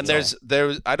 times. And That's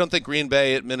there's I don't think Green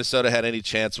Bay at Minnesota had any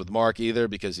chance with Mark either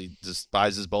because he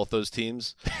despises both those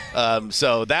teams.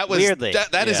 So that was Weirdly,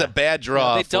 that is yeah. a bad all.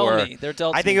 draw They dull for. me. They're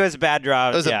dull. I think it was a bad draw.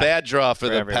 It was a bad draw for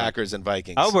the everyone. Packers and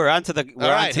Vikings. Oh, we're on to the All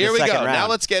right, here the we go. second round. Now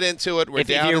let's get into it. We're if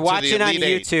down you're into watching the on Elite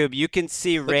Eight. YouTube, you can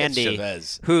see Look at Randy,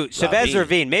 Chavez. Chavez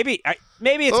Ravine. Maybe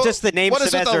it's Oh, just the name what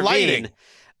is with Chavez the Ravine.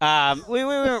 lighting? We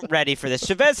weren't ready for this.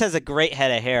 Chavez has a great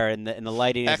head of hair, and the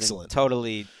lighting isn't Excellent.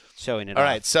 totally showing it. All off.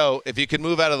 right, so if you can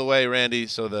move out of the way, Randy,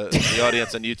 so the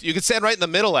audience on YouTube, you can stand right in the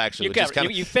middle. Actually, You which is got- kind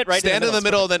of you fit right in the stand middle. in the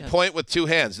middle, It's and then perfect, point with two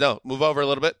hands. No, move over a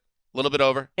little bit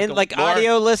over. And like More.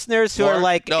 audio listeners who More. are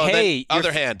like, No, then "Hey,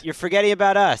 other hand. you're forgetting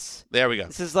about us." There we go.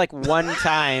 This is like one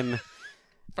time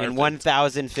in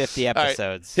 1,050 right,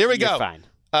 episodes. here we You're go. Fine.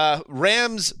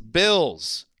 Rams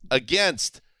Bills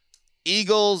against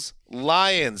Eagles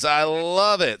Lions. I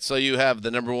love it. So you have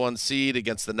the number 1 seed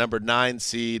against the number 9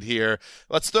 seed here.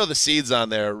 Let's throw the seeds on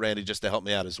there, Randy, just to help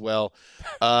me out as well.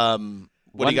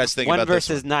 What do you guys think one about this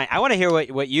versus 9. I want to hear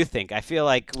what you think. I feel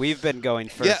like we've been going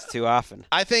first too often.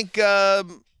 I think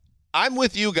I'm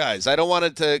with you guys. I don't want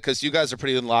it to, because you guys are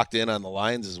pretty locked in on the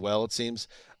Lions as well, it seems.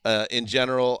 In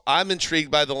general, I'm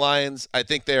intrigued by the Lions. I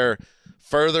think they're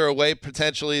further away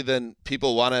potentially than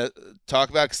people want to talk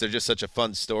about because they're just such a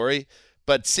fun story.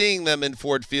 But seeing them in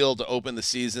Ford Field to open the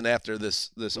season after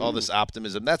all this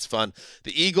optimism, that's fun.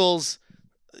 The Eagles,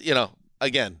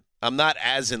 again, I'm not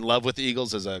as in love with the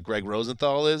Eagles as Greg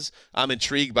Rosenthal is. I'm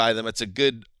intrigued by them. It's a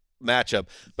good matchup.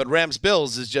 But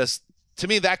Rams-Bills is just, to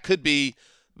me, that could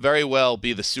very well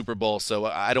be the Super Bowl, so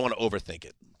I don't want to overthink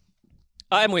it.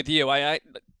 I'm with you. I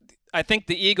think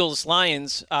the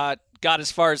Eagles-Lions got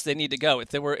as far as they need to go. If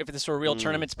this were a real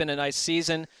tournament, it's been a nice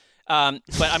season. But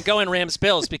I'm going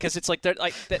Rams-Bills because it's like they're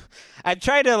like. I'm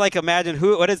trying to imagine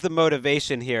what is the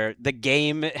motivation here. The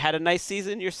game had a nice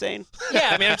season. You're saying? Yeah,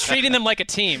 I mean, I'm treating them like a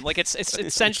team. Like it's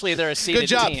essentially they're a seeded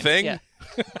team. Good job, Thing. Yeah.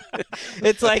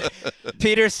 It's like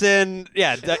Peterson.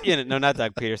 Yeah, no, not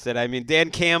Doug Peterson. I mean, Dan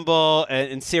Campbell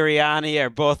and Sirianni are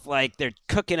both they're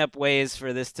cooking up ways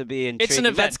for this to be intriguing. It's an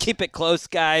event. Let's keep it close,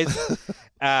 guys.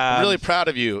 I'm really proud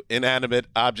of you, inanimate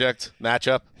object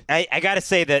matchup. I got to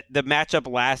say that the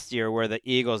matchup last year where the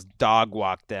Eagles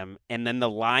dog-walked them and then the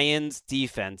Lions'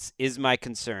 defense is my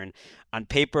concern. On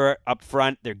paper, up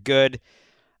front, they're good,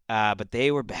 but they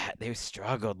were bad. They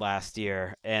struggled last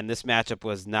year, and this matchup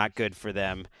was not good for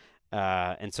them.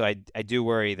 And so I do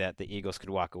worry that the Eagles could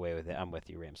walk away with it. I'm with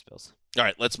you, Rams-Bills. All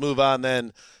right, let's move on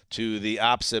then to the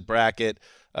opposite bracket.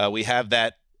 We have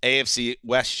that AFC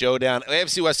West showdown.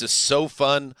 AFC West is so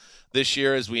fun this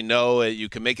year, as we know. You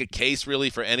can make a case really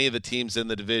for any of the teams in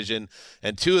the division,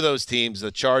 and two of those teams,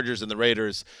 the Chargers and the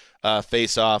Raiders,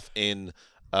 face off in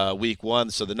week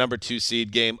 1. So the number 2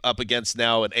 seed game up against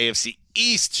now an AFC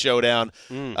East showdown.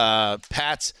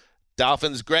 Pats,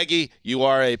 Dolphins. Greggy, you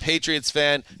are a Patriots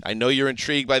fan. I know you're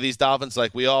intrigued by these Dolphins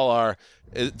like we all are.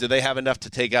 Do they have enough to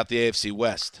take out the AFC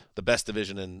West, the best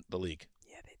division in the league?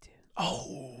 Yeah, they do.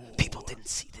 Oh, people didn't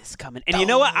see this coming. And you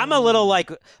know what? I'm a little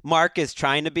like Mark is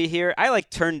trying to be here. I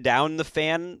turn down the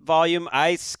fan volume.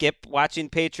 I skip watching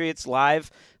Patriots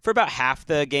live for about half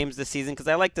the games this season because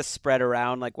I like to spread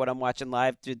around what I'm watching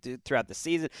live throughout the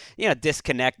season.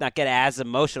 Disconnect, not get as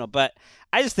emotional. But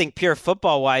I just think pure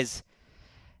football-wise,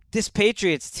 this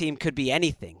Patriots team could be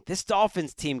anything. This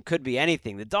Dolphins team could be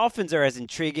anything. The Dolphins are as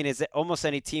intriguing as almost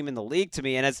any team in the league to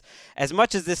me. And as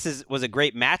much as this was a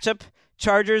great matchup,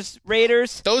 Chargers,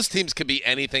 Raiders. Those teams could be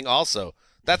anything also.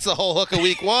 That's the whole hook of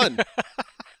week 1.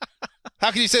 How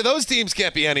can you say those teams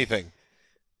can't be anything?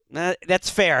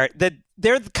 That's fair.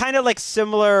 They're kind of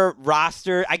similar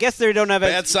roster. I guess they don't have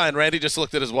Bad sign. Randy just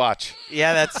looked at his watch.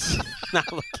 Yeah, that's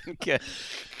not looking good.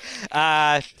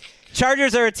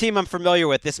 Chargers are a team I'm familiar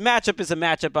with. This matchup is a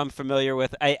matchup I'm familiar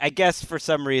with. I guess for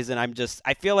some reason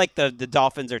I feel like the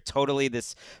Dolphins are totally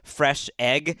this fresh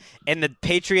egg, and the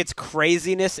Patriots'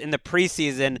 craziness in the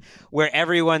preseason where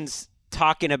everyone's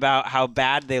talking about how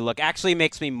bad they look actually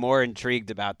makes me more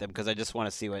intrigued about them because I just want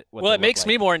to see what Well, it makes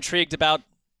me more intrigued about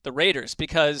the Raiders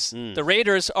because the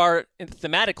Raiders are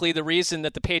thematically the reason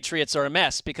that the Patriots are a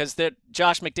mess because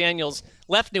Josh McDaniels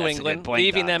left New England,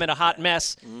 leaving them in a hot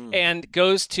mess, and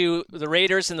goes to the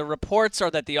Raiders, and the reports are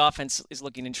that the offense is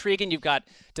looking intriguing. You've got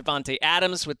Devontae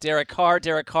Adams with Derek Carr.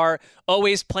 Derek Carr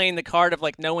always playing the card of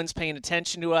no one's paying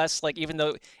attention to us, even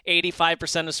though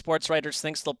 85% of sports writers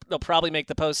thinks they'll probably make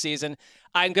the postseason.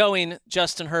 I'm going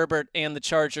Justin Herbert and the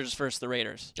Chargers versus the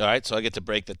Raiders. All right, so I get to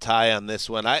break the tie on this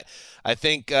one. I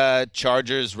think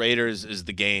Chargers-Raiders is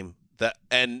the game.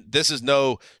 And this is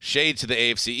no shade to the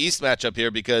AFC East matchup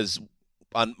here because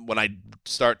when I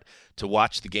start to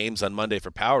watch the games on Monday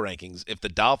for Power Rankings, if the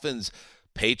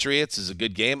Dolphins-Patriots is a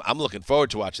good game, I'm looking forward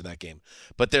to watching that game.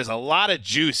 But there's a lot of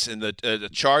juice in the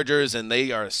Chargers, and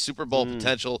they are a Super Bowl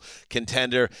potential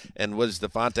contender. And what does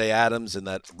Devontae Adams and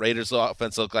that Raiders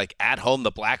offense look like at home? The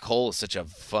black hole is such a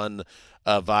fun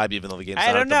vibe, even though the game's not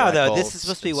I don't know, the black though. hole. This is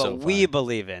supposed to be what we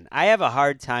believe in. I have a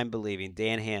hard time believing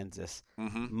Dan Hansis,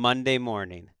 Monday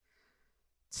morning,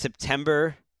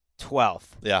 September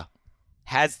 12th,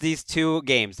 has these two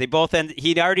games. They both end.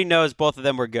 He already knows both of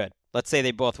them were good. Let's say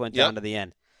they both went down to the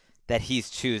end. That he's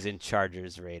choosing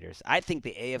Chargers, Raiders. I think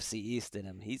the AFC East in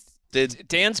him.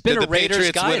 Dan's been a Raiders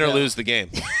Patriots guy, win or though. lose the game?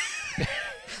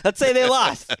 Let's say they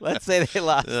lost. I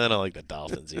don't like the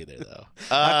Dolphins either, though.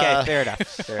 Okay, fair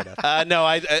enough. No,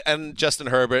 and Justin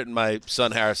Herbert, and my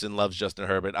son Harrison loves Justin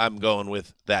Herbert. I'm going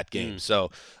with that game.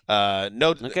 So,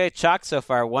 no. Okay, chalk so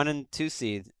far. 1 and 2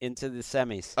 seed into the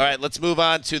semis. All right, let's move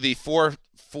on to the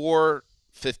 4-15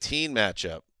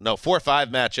 matchup. No,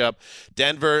 4-5 matchup.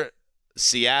 Denver,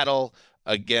 Seattle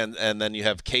again, and then you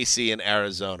have KC and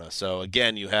Arizona. So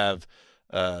again, you have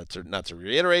not to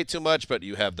reiterate too much, but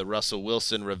you have the Russell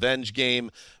Wilson revenge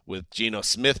game with Geno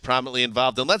Smith prominently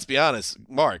involved. And let's be honest,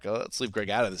 Mark, let's leave Greg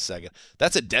out of this second.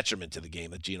 That's a detriment to the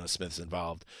game that Geno Smith's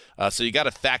involved. So you got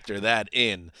to factor that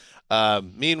in.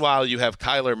 Meanwhile, you have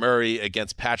Kyler Murray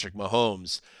against Patrick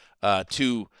Mahomes.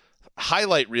 two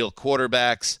highlight reel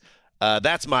quarterbacks.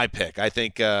 That's my pick. I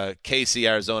think KC,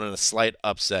 Arizona, in a slight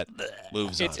upset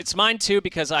moves on. It's mine too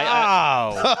because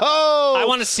I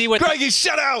want to see what Greg, he's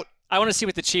shut out. I want to see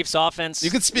what the Chiefs' offense.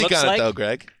 You can speak looks on like. it though,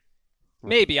 Greg.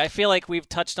 Maybe. I feel like we've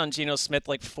touched on Geno Smith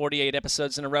like 48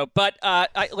 episodes in a row. But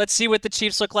let's see what the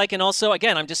Chiefs look like. And also,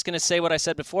 again, I'm just going to say what I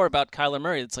said before about Kyler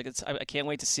Murray. I can't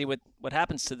wait to see what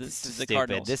happens to the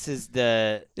Cardinals. This is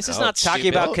not talking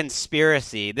stupid. about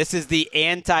conspiracy. This is the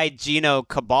anti-Geno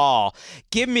cabal.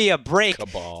 Give me a break.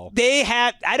 Cabal. They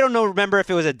had, I don't know, remember if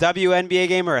it was a WNBA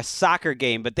game or a soccer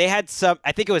game, but they had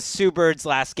I think it was Sue Bird's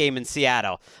last game in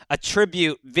Seattle, a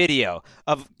tribute video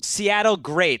of Seattle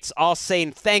greats all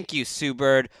saying, "Thank you, Sue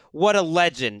Bird. What a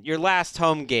legend. Your last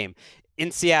home game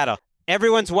in Seattle."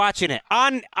 Everyone's watching it.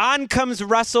 On comes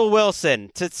Russell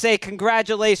Wilson to say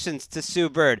congratulations to Sue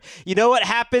Bird. You know what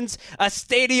happens? A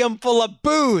stadium full of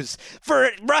boos for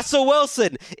Russell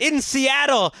Wilson in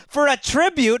Seattle for a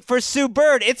tribute for Sue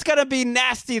Bird. It's going to be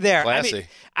nasty there. Classy.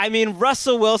 I mean,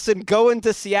 Russell Wilson going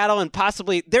to Seattle and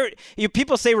possibly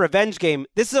people say revenge game.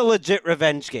 This is a legit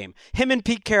revenge game. Him and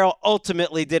Pete Carroll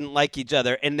ultimately didn't like each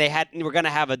other, and were going to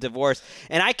have a divorce.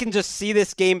 And I can just see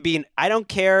this game being, I don't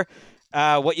care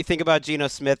what you think about Geno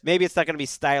Smith. Maybe it's not going to be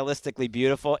stylistically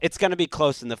beautiful. It's going to be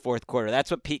close in the fourth quarter.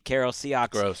 That's what Pete Carroll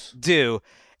Seahawks do.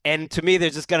 And to me,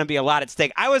 there's just going to be a lot at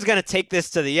stake. I was going to take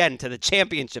this to the end, to the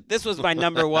championship. This was my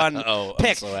number one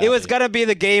pick. So it was going to be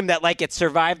the game that it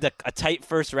survived a tight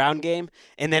first round game,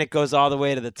 and then it goes all the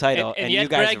way to the title. And yet, you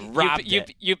guys Greg, robbed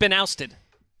it. You've been ousted.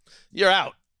 You're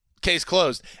out. Case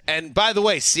closed. And by the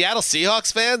way, Seattle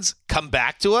Seahawks fans, come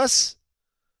back to us.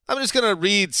 I'm just going to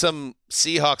read some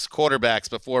Seahawks quarterbacks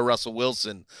before Russell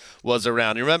Wilson was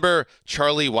around. You remember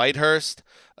Charlie Whitehurst,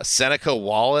 Seneca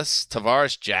Wallace,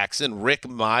 Tavares Jackson, Rick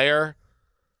Meyer,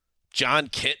 John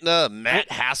Kitna, Matt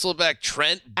Hasselbeck,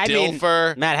 Trent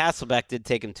Dilfer. Matt Hasselbeck did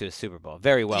take him to a Super Bowl.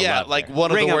 Very well. Yeah, loved there.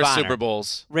 one of Ring the worst honor. Super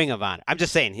Bowls. Ring of Honor. I'm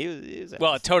just saying. He was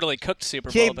a totally cooked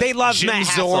Super Bowl. They love Jim Matt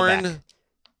Zorn. Hasselbeck.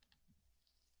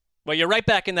 Well, you're right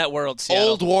back in that world, Seattle.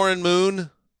 Old Warren Moon.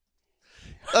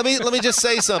 Let me just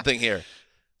say something here.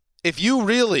 If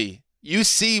you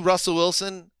see Russell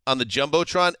Wilson on the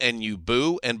Jumbotron and you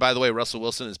boo, and by the way, Russell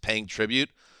Wilson is paying tribute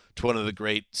to one of the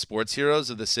great sports heroes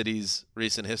of the city's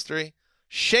recent history,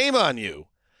 shame on you.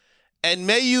 And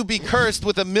may you be cursed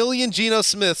with 1 million Geno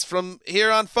Smiths from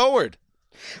here on forward.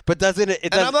 But doesn't it?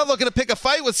 And I'm not looking to pick a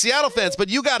fight with Seattle fans, but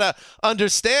you got to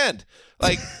understand,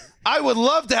 I would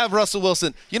love to have Russell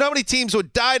Wilson. You know how many teams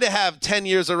would die to have 10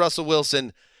 years of Russell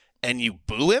Wilson, and you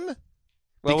boo him?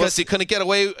 Because he couldn't get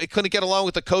along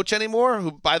with the coach anymore, who,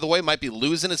 by the way, might be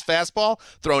losing his fastball,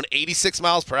 throwing 86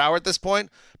 miles per hour at this point,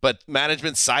 but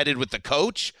management sided with the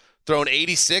coach, throwing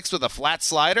 86 with a flat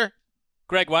slider.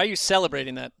 Greg, why are you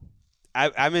celebrating that?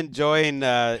 I'm enjoying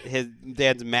his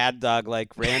dad's mad dog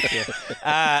like rant here.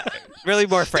 Really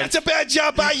more That's a bad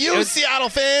job by you, Seattle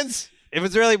fans. It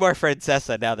was really more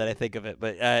Francesa now that I think of it,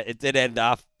 but it did end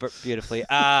off beautifully.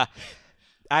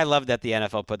 I love that the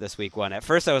NFL put this week 1. At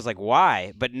first I was like,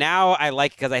 why? But now I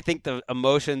like it because I think the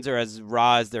emotions are as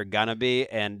raw as they're going to be,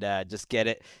 and just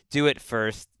do it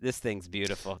first. This thing's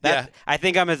beautiful. I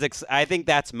think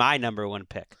that's my number 1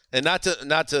 pick. And not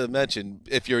to mention,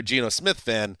 if you're a Geno Smith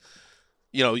fan,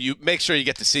 you make sure you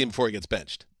get to see him before he gets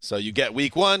benched. So you get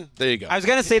week 1, there you go. I was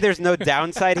going to say there's no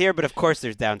downside here, but of course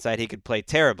there's downside. He could play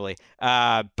terribly.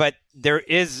 But there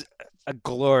is a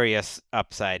glorious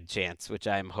upside chance, which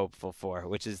I'm hopeful for,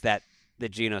 which is that the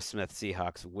Geno Smith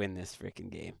Seahawks win this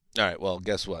freaking game. All right, well,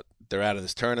 guess what? They're out of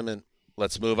this tournament.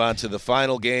 Let's move on to the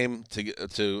final game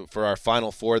for our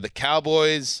Final Four. The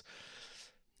Cowboys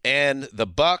and the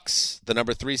Bucks, the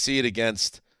number 3 seed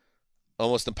against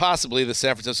almost impossibly the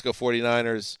San Francisco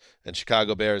 49ers and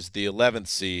Chicago Bears, the 11th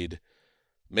seed.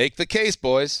 Make the case,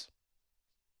 boys.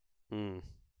 I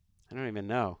don't even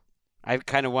know. I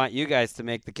kind of want you guys to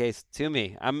make the case to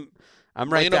me. I'm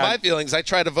right down. My feelings. I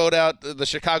tried to vote out the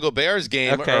Chicago Bears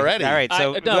game already. All right,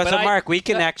 so Mark, we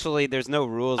can actually. There's no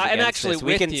rules I'm against actually this.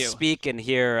 We with can you. speak and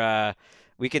hear.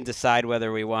 We can decide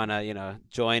whether we want to,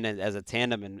 join as a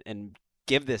tandem and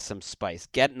give this some spice.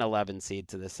 Get an 11 seed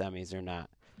to the semis or not.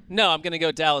 No, I'm going to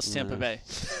go Dallas, Tampa Bay.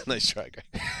 Nice try,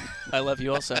 Greg. I love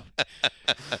you also.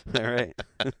 All right.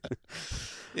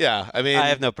 Yeah, I mean, I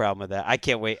have no problem with that. I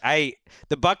can't wait.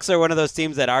 The Bucks are one of those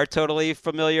teams that are totally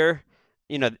familiar.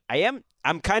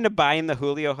 I'm kind of buying the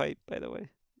Julio hype, by the way.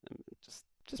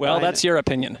 Well, that's your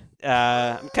opinion.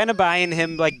 I'm kind of buying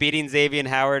him beating Xavier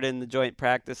Howard in the joint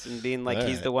practice and being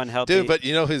he's the one healthy. Dude, but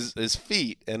his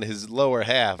feet and his lower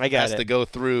half has to go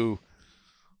through.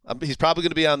 He's probably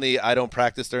going to be on the I don't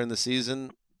practice during the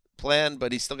season plan,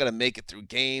 but he's still got to make it through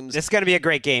games. This is going to be a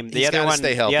great game. The He's other gotta one,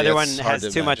 stay healthy. the other That's one hard has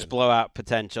to too much imagine. blowout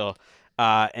potential.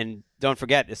 And don't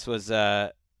forget, this was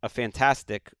a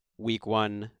fantastic Week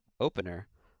 1 opener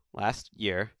last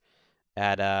year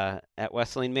at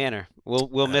Wesleyan Manor.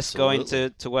 We'll miss going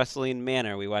to Wesleyan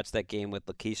Manor. We watched that game with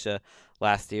Lakeisha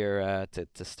last year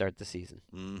to start the season.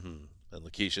 Mm-hmm. And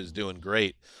Lakeisha's doing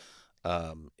great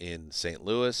in St.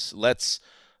 Louis. Let's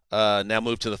now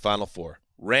move to the Final Four.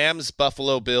 Rams,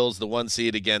 Buffalo Bills, the 1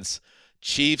 seed against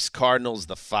Chiefs, Cardinals,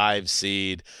 the 5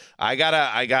 seed. I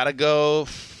gotta go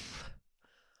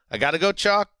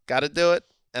chalk. Gotta do it.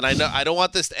 And I know I don't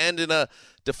want this to end in a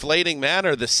deflating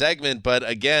manner, the segment, but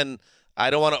again, I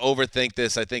don't want to overthink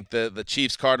this. I think the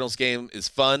Chiefs-Cardinals game is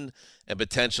fun and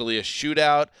potentially a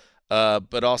shootout,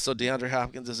 but also DeAndre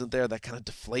Hopkins isn't there. That kind of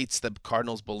deflates the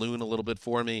Cardinals balloon a little bit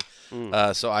for me.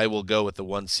 So I will go with the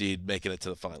 1 seed making it to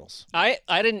the finals. I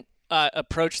didn't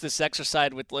approach this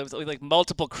exercise with like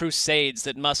multiple crusades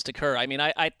that must occur. I mean,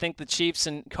 I think the Chiefs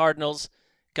and Cardinals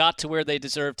got to where they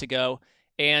deserve to go,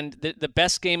 and the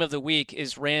best game of the week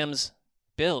is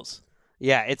Rams-Bills.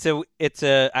 Yeah, it's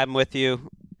a. I'm with you.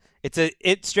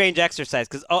 It's strange exercise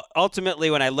because ultimately,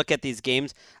 when I look at these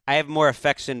games, I have more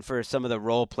affection for some of the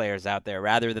role players out there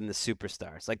rather than the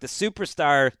superstars. Like the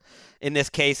superstar in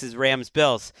this case is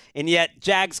Rams-Bills, and yet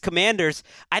Jags-Commanders,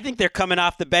 I think they're coming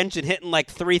off the bench and hitting like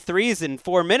 3 threes in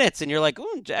 4 minutes, and you're like,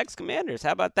 ooh, Jags-Commanders,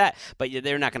 how about that? But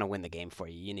they're not going to win the game for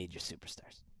you. You need your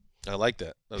superstars. I like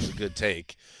that. That was a good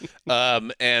take.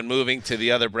 And moving to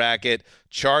the other bracket,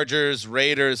 Chargers,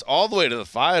 Raiders, all the way to the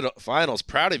finals.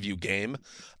 Proud of you, game.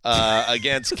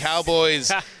 Against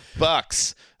Cowboys,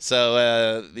 Bucks.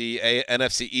 So the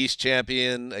NFC East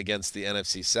champion against the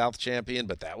NFC South champion,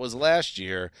 but that was last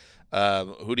year.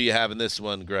 Who do you have in this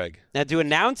one, Greg? Now, do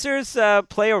announcers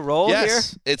play a role here?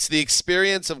 Yes, it's the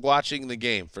experience of watching the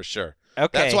game for sure.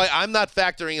 Okay. That's why I'm not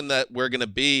factoring in that we're going to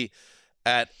be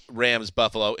at Rams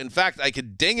Buffalo. In fact, I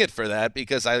could ding it for that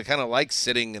because I kind of like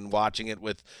sitting and watching it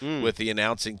with the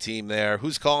announcing team there.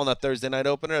 Who's calling that Thursday night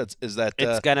opener? Is that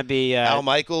it's going to be Al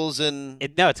Michaels and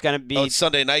it's going to be it's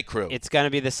Sunday Night Crew. It's going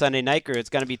to be the Sunday Night Crew. It's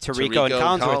going to be Tirico and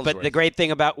Collinsworth. But the great thing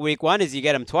about Week 1 is you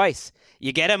get them twice.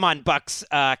 You get them on Bucks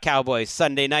Cowboys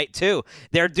Sunday night too.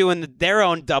 They're doing their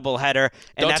own doubleheader.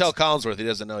 Don't tell Collinsworth; he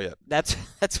doesn't know yet. That's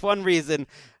one reason.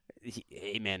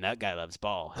 Hey, man, that guy loves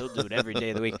ball. He'll do it every day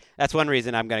of the week. That's one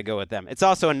reason I'm going to go with them. It's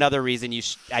also another reason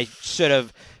I should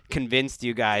have convinced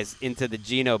you guys into the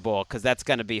Geno Bowl because that's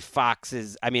going to be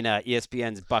ESPN's Buck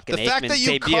and Aikman debut. The fact that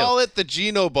you call it the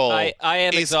Geno Bowl I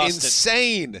am is exhausted.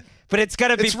 insane. But it's going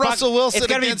to be Russell Wilson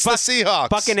against the Seahawks.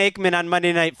 Buck and Aikman on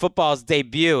Monday Night Football's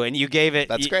debut, and you gave it.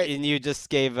 That's great. And you just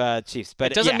gave Chiefs.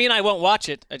 But it doesn't mean I won't watch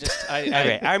it.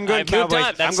 I'm going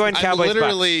Cowboys. I'm going Cowboys. I'm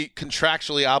literally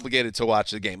contractually obligated to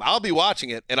watch the game. I'll be watching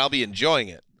it and I'll be enjoying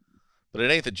it, but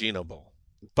it ain't the Geno Bowl.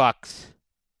 Bucks,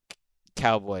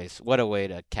 Cowboys. What a way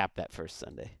to cap that first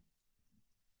Sunday.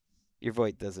 Your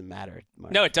vote doesn't matter,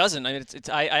 Mark. No, it doesn't. I mean,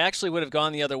 I actually would have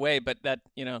gone the other way, but that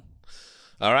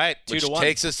All right, which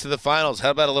takes us to the finals.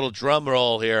 How about a little drum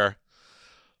roll here?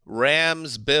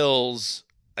 Rams, Bills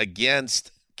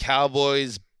against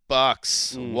Cowboys,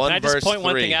 Bucks. 1 Can I versus just point 3.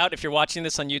 one thing out? If you're watching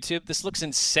this on YouTube, this looks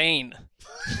insane.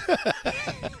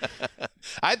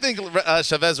 I think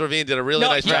Chavez Ravine did a really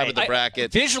nice job with the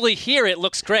bracket. Visually here, it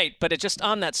looks great, but it's just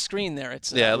on that screen there.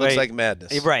 It looks like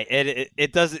madness. Right.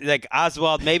 It does like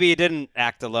Oswald. Maybe he didn't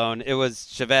act alone. It was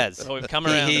Chavez. Oh, we've come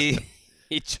around.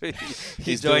 He's doing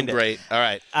joined great. All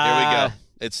right, here we go.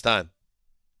 It's time.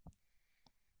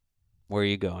 Where are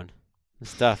you going?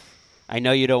 It's tough. I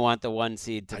know you don't want the 1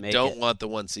 seed to make it. I don't want the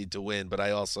 1 seed to win, but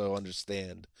I also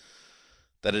understand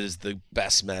that it is the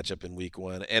best matchup in Week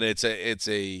 1, and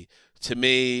to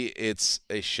me, it's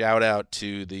a shout out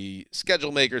to the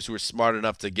schedule makers who are smart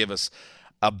enough to give us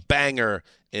a banger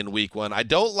in Week 1. I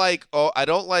don't like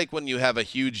when you have a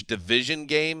huge division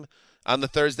game on the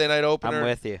Thursday night opener. I'm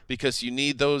with you. Because you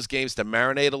need those games to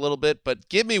marinate a little bit. But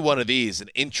give me one of these, an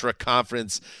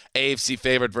intra-conference AFC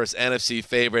favorite versus NFC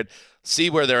favorite. See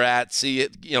where they're at. See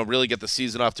it, really get the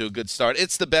season off to a good start.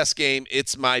 It's the best game.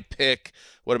 It's my pick.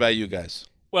 What about you guys?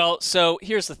 Well, so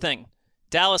here's the thing.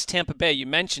 Dallas, Tampa Bay, you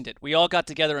mentioned it. We all got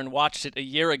together and watched it a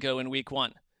year ago in Week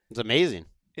 1. It's amazing.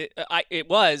 It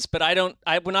was, but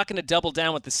we're not going to double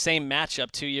down with the same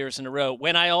matchup 2 years in a row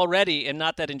when I already am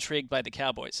not that intrigued by the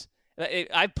Cowboys.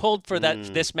 I pulled for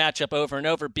this matchup over and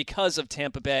over because of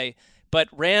Tampa Bay, but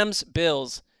Rams,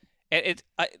 Bills,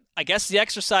 I guess the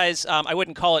exercise, I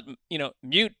wouldn't call it,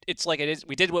 mute. It's like it is.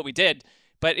 We did what we did,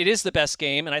 but it is the best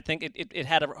game, and I think it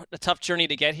had a tough journey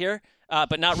to get here,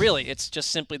 but not really. It's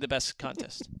just simply the best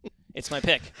contest. It's my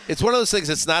pick. It's one of those things.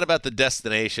 It's not about the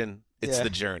destination. It's Yeah. the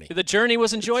journey. The journey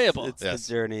was enjoyable. It's the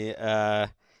journey.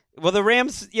 Well, the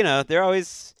Rams, they're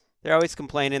always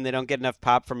complaining they don't get enough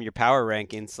pop from your power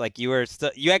rankings. Like you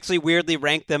actually weirdly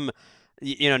ranked them,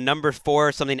 number 4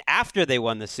 or something after they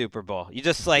won the Super Bowl. You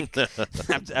just like,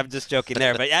 I'm just joking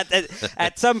there, but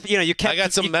at some, you kept. I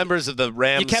got some members of the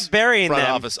Rams you kept burying front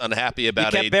them. office unhappy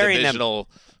about a divisional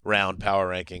round power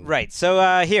ranking. Right.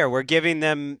 So here we're giving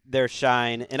them their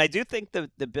shine, and I do think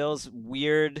the Bills'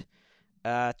 weird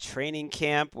training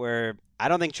camp where I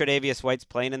don't think Tre'Davious White's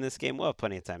playing in this game. We'll have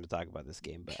plenty of time to talk about this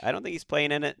game, but I don't think he's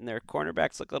playing in it, and their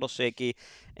cornerbacks look a little shaky.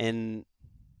 And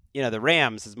the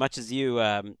Rams, as much as you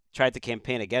tried to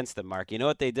campaign against them, Mark, you know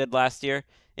what they did last year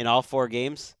in all 4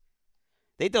 games?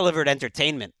 They delivered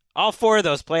entertainment. All 4 of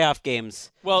those playoff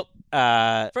games. Well,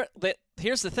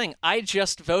 here's the thing. I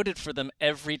just voted for them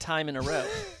every time in a row.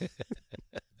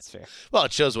 That's fair. Well,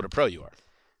 it shows what a pro you are.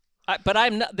 But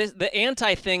I'm not. The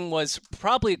anti thing was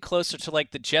probably closer to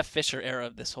like the Jeff Fisher era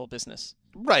of this whole business.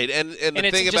 Right, and the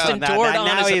it's thing just about endured on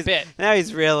as a bit. Now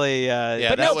he's really.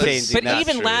 Yeah, but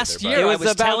even last year, I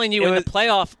was telling you in the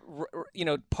playoff,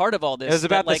 part of all this. It was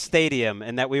about the stadium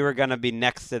and that we were going to be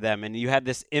next to them, and you had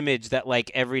this image that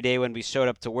like every day when we showed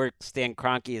up to work, Stan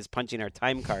Kroenke is punching our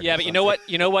time card. Yeah, but you know what?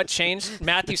 You know what changed?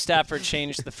 Matthew Stafford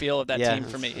changed the feel of that team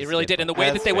for me. It really did, and the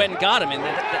way that they went and got him, and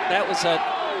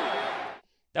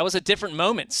that was a different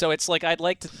moment. So it's like I'd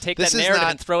like to take that narrative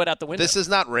and throw it out the window. This is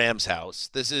not Rams House.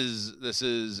 This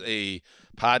is a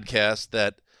podcast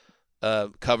that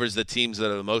covers the teams that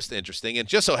are the most interesting. And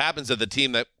just so happens that the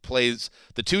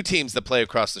two teams that play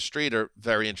across the street are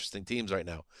very interesting teams right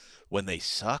now. When they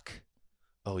suck,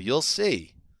 you'll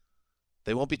see.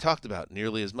 They won't be talked about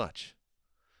nearly as much.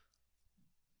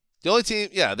 The only team,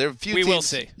 there are a few teams. We will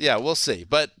see. Yeah, we'll see.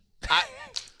 But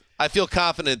I feel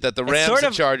confident that the Rams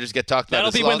and Chargers get talked about.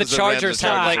 That'll be when the Chargers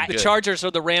have the Chargers or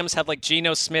the Rams have like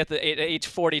Geno Smith at age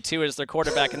 42 as their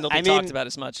quarterback, and they'll be talked about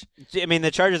as much. I mean,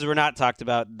 the Chargers were not talked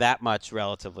about that much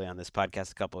relatively on this podcast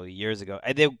a couple of years ago.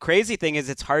 And the crazy thing is,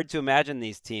 it's hard to imagine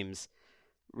these teams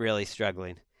really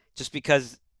struggling, just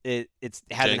because it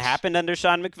hasn't happened under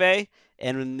Sean McVay,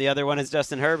 and the other one is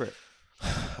Justin Herbert.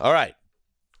 All right.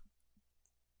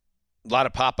 A lot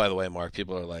of pop, by the way, Mark.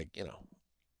 People are like,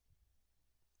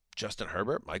 Justin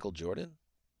Herbert, Michael Jordan.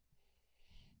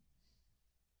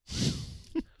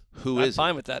 Who is? I'm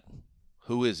fine with that.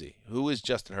 Who is he? Who is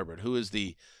Justin Herbert? Who is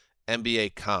the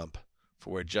NBA comp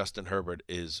for where Justin Herbert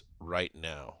is right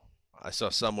now? I saw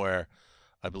somewhere,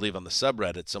 I believe on the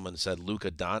subreddit, someone said Luka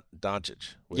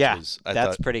Doncic.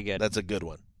 That's pretty good. That's a good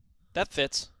one. That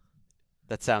fits.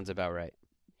 That sounds about right.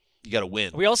 You got to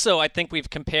win. We also, I think we've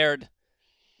compared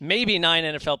maybe 9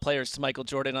 NFL players to Michael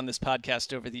Jordan on this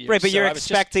podcast over the years. Right, but you're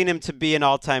expecting him to be an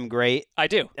all-time great. I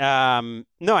do.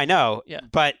 No, I know. Yeah.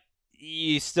 But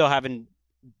you still have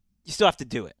to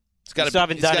do it. He's got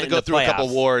to go through a couple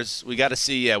wars. We got to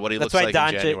see what he looks like in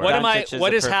January.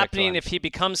 What is happening if he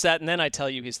becomes that, and then I tell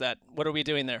you he's that? What are we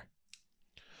doing there?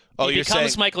 He you're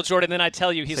becomes saying Michael Jordan, then I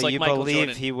tell you he's like Michael Jordan. You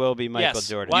believe he will be Michael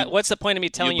Jordan. What's the point of me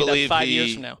telling you that 5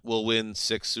 years from now? Will win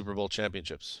 6 Super Bowl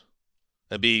championships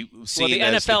and be seen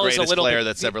as the greatest player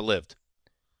that's ever lived.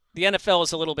 The NFL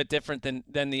is a little bit different than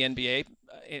the NBA,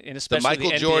 and especially the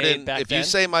Michael NBA Jordan. back If then. you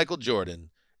say Michael Jordan,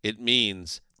 it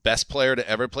means best player to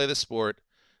ever play the sport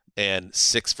and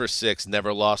 6 for 6,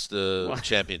 never lost a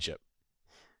championship.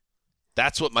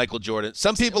 That's what Michael Jordan.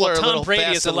 Some people are a little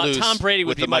fast and loose. Tom Brady would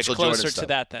with be the much Michael closer Jordan to stuff.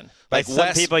 that then. Like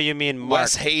some people, you mean Mark.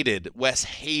 Wes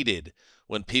hated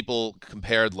when people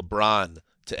compared LeBron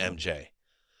to MJ.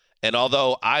 And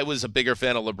although I was a bigger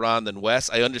fan of LeBron than Wes,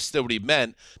 I understood what he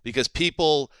meant because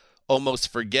people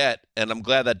almost forget, and I'm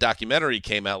glad that documentary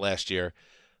came out last year,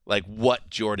 like what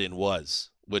Jordan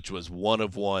was, which was one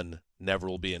of one, never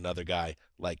will be another guy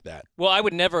like that. Well, I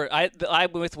would never.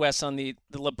 I'm with Wes on the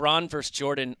LeBron versus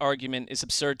Jordan argument is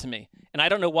absurd to me. And I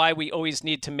don't know why we always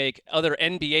need to make other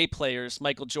NBA players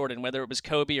Michael Jordan, whether it was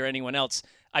Kobe or anyone else.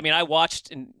 I mean, I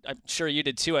watched, and I'm sure you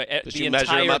did too. You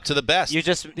measure him up to the best. You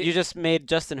just made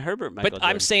Justin Herbert Michael Jordan. But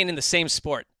I'm saying in the same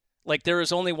sport. Like, there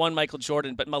is only one Michael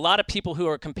Jordan, but a lot of people who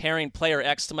are comparing player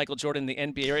X to Michael Jordan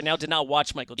in the NBA right now did not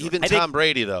watch Michael Jordan. Even Tom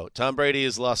Brady, though. Tom Brady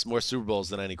has lost more Super Bowls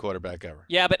than any quarterback ever.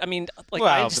 Yeah, but I mean,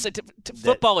 like,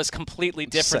 football is completely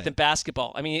different than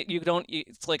basketball. I mean, you don't.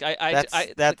 It's like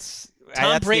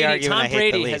Tom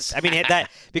Brady has. I mean, that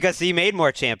because he made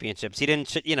more championships. He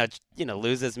didn't,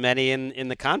 lose as many in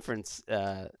the conference.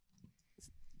 No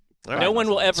one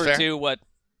will ever do what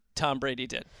Tom Brady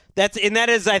did. That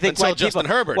is, I think, why Justin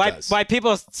Herbert does. Why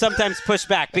people sometimes push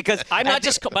back because I'm not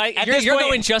just. You're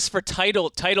going just for title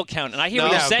count, and I hear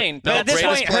what you're saying. But at this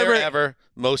point, Herbert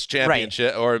most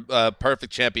championship or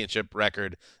perfect championship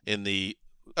record in the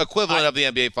equivalent of the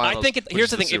NBA Finals. I think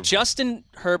here's the thing: if Justin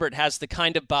Herbert has the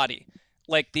kind of body,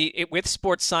 like with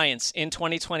sports science in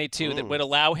 2022, that would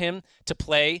allow him to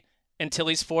play until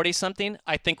he's 40-something,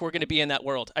 I think we're going to be in that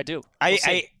world. I do.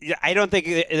 I don't think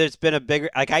there's been a bigger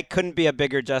 – like I couldn't be a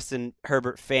bigger Justin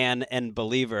Herbert fan and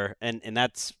believer, and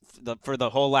that's for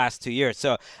the whole last 2 years.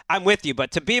 So I'm with you.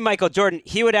 But to be Michael Jordan,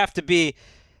 he would have to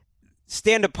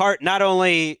stand apart not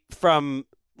only from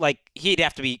 – like he'd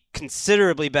have to be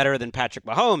considerably better than Patrick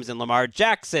Mahomes and Lamar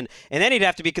Jackson, and then he'd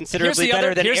have to be considerably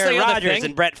better than Aaron Rodgers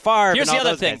and Brett Favre. Here's and the all other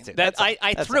those thing guys too. that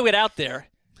I threw it out there.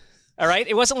 All right,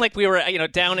 it wasn't like we were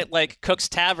down at like Cook's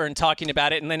Tavern talking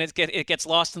about it, and then it gets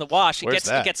lost in the wash. It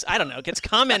gets I don't know, it gets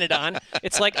commented on.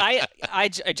 It's like I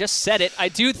just said it. I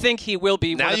do think he will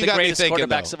be one of the greatest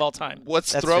quarterbacks of all time.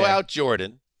 Let's throw out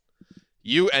Jordan.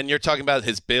 You're talking about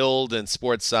his build and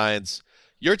sports science.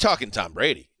 You're talking Tom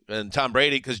Brady. And Tom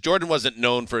Brady, because Jordan wasn't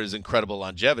known for his incredible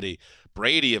longevity.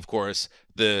 Brady, of course,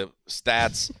 the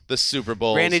stats, the Super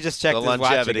Bowls, Randy just checked the his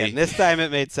longevity. watch again. This time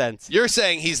it made sense. You're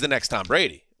saying he's the next Tom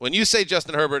Brady. When you say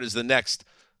Justin Herbert is the next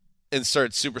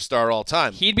insert superstar all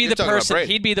time, he'd be the person.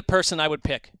 He'd be the person I would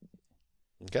pick.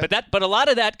 Okay. But a lot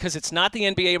of that, because it's not the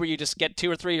NBA where you just get 2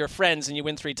 or 3 of your friends and you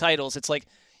win 3 titles. It's like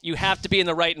you have to be in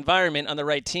the right environment on the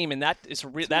right team, and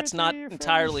that's not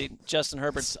entirely Justin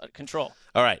Herbert's control.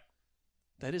 All right.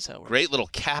 That is how it works. Great little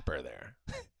capper there.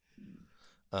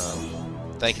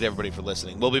 Thank you to everybody for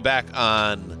listening. We'll be back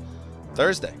on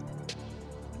Thursday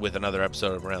with another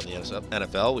episode of Around the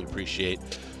NFL. We appreciate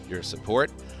your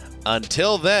support.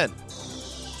 Until then,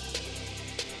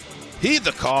 heed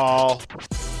the call.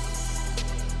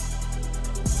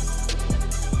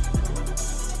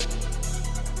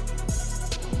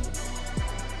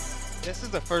 This is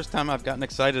the first time I've gotten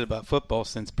excited about football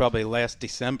since probably last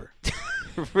December.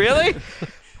 Really?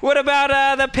 What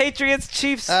about the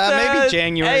Patriots-Chiefs maybe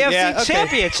January. AFC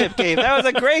Championship game? That was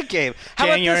a great game. How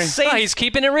about the Saints? Oh, he's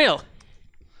keeping it real.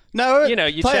 No,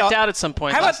 you checked out at some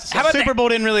point. How about Super Bowl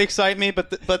didn't really excite me,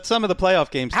 but some of the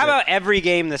playoff games. How about every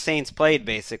game the Saints played?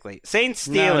 Basically,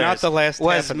 Saints-Steelers. No, not the last.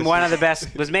 Was one of the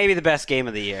best. Was maybe the best game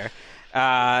of the year.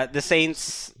 The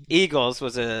Saints-Eagles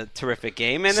was a terrific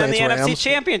game, and then the NFC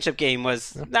Championship game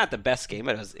was not the best game,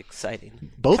 but it was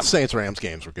exciting. Both Saints-Rams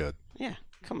games were good. Yeah,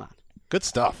 come on. Good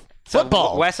stuff. So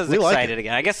Football. Wes is excited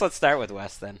again. I guess let's start with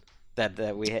Wes then. That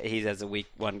he has a week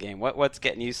 1 game. What's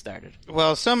getting you started?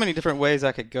 Well, so many different ways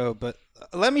I could go, but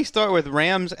let me start with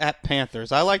Rams at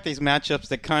Panthers. I like these matchups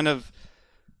that kind of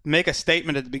make a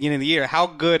statement at the beginning of the year. How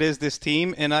good is this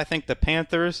team? And I think the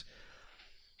Panthers,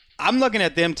 I'm looking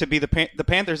at them to be the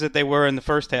Panthers that they were in the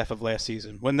first half of last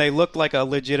season when they looked like a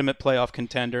legitimate playoff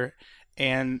contender.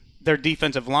 And their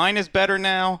defensive line is better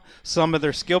now. Some of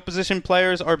their skill position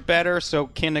players are better. So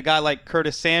can a guy like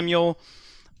Curtis Samuel,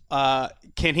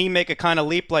 can he make a kind of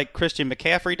leap like Christian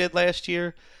McCaffrey did last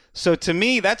year? So to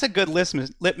me, that's a good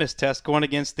litmus test going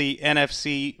against the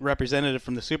NFC representative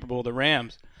from the Super Bowl, the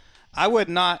Rams. I would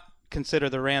not consider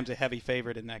the Rams a heavy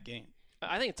favorite in that game.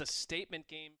 I think it's a statement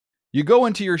game. You go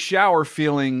into your shower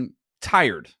feeling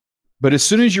tired, but as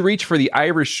soon as you reach for the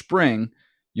Irish Spring,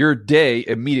 your day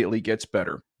immediately gets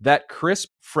better. That crisp,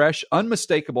 fresh,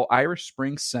 unmistakable Irish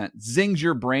Spring scent zings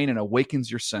your brain and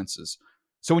awakens your senses.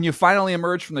 So when you finally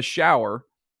emerge from the shower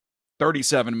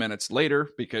 37 minutes later,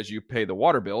 because you pay the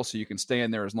water bill so you can stay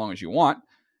in there as long as you want,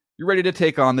 you're ready to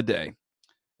take on the day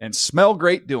and smell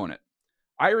great doing it.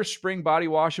 Irish Spring Body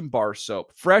Wash and Bar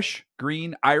Soap. Fresh,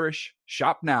 green, Irish.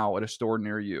 Shop now at a store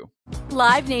near you.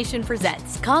 Live Nation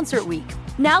presents Concert Week.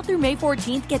 Now through May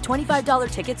 14th, get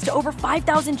 $25 tickets to over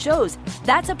 5,000 shows.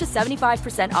 That's up to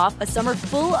 75% off a summer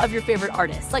full of your favorite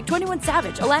artists like 21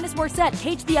 Savage, Alanis Morissette,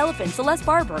 Cage the Elephant, Celeste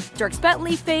Barber, Dierks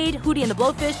Bentley, Fade, Hootie and the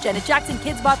Blowfish, Janet Jackson,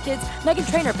 Kidz Bop Kids, Meghan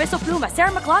Trainor, Peso Pluma, Sarah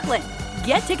McLachlan.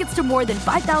 Get tickets to more than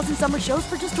 5,000 summer shows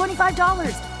for just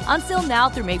 $25. Until now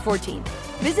through May 14th.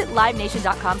 Visit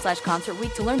LiveNation.com/Concert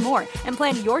Week to learn more and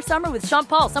plan your summer with Sean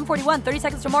Paul, Sum 41, 30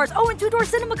 Seconds to Mars, and Two Door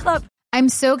Cinema Club. I'm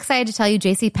so excited to tell you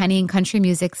JCPenney and country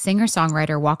music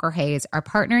singer-songwriter Walker Hayes are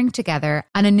partnering together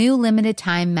on a new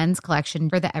limited-time men's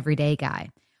collection for the everyday guy.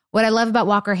 What I love about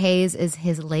Walker Hayes is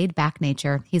his laid-back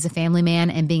nature. He's a family man,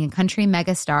 and being a country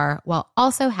megastar while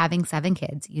also having 7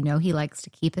 kids, you know he likes to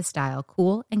keep his style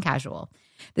cool and casual.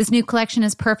 This new collection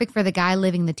is perfect for the guy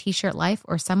living the t-shirt life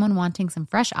or someone wanting some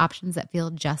fresh options that feel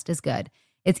just as good.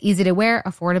 It's easy to wear,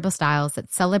 affordable styles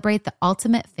that celebrate the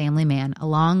ultimate family man,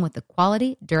 along with the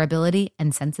quality, durability,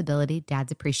 and sensibility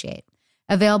dads appreciate.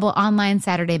 Available online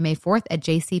Saturday, May 4th at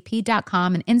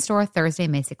jcp.com and in-store Thursday,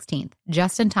 May 16th,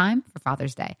 just in time for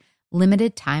Father's Day.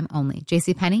 Limited time only.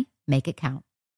 JCPenney, make it count.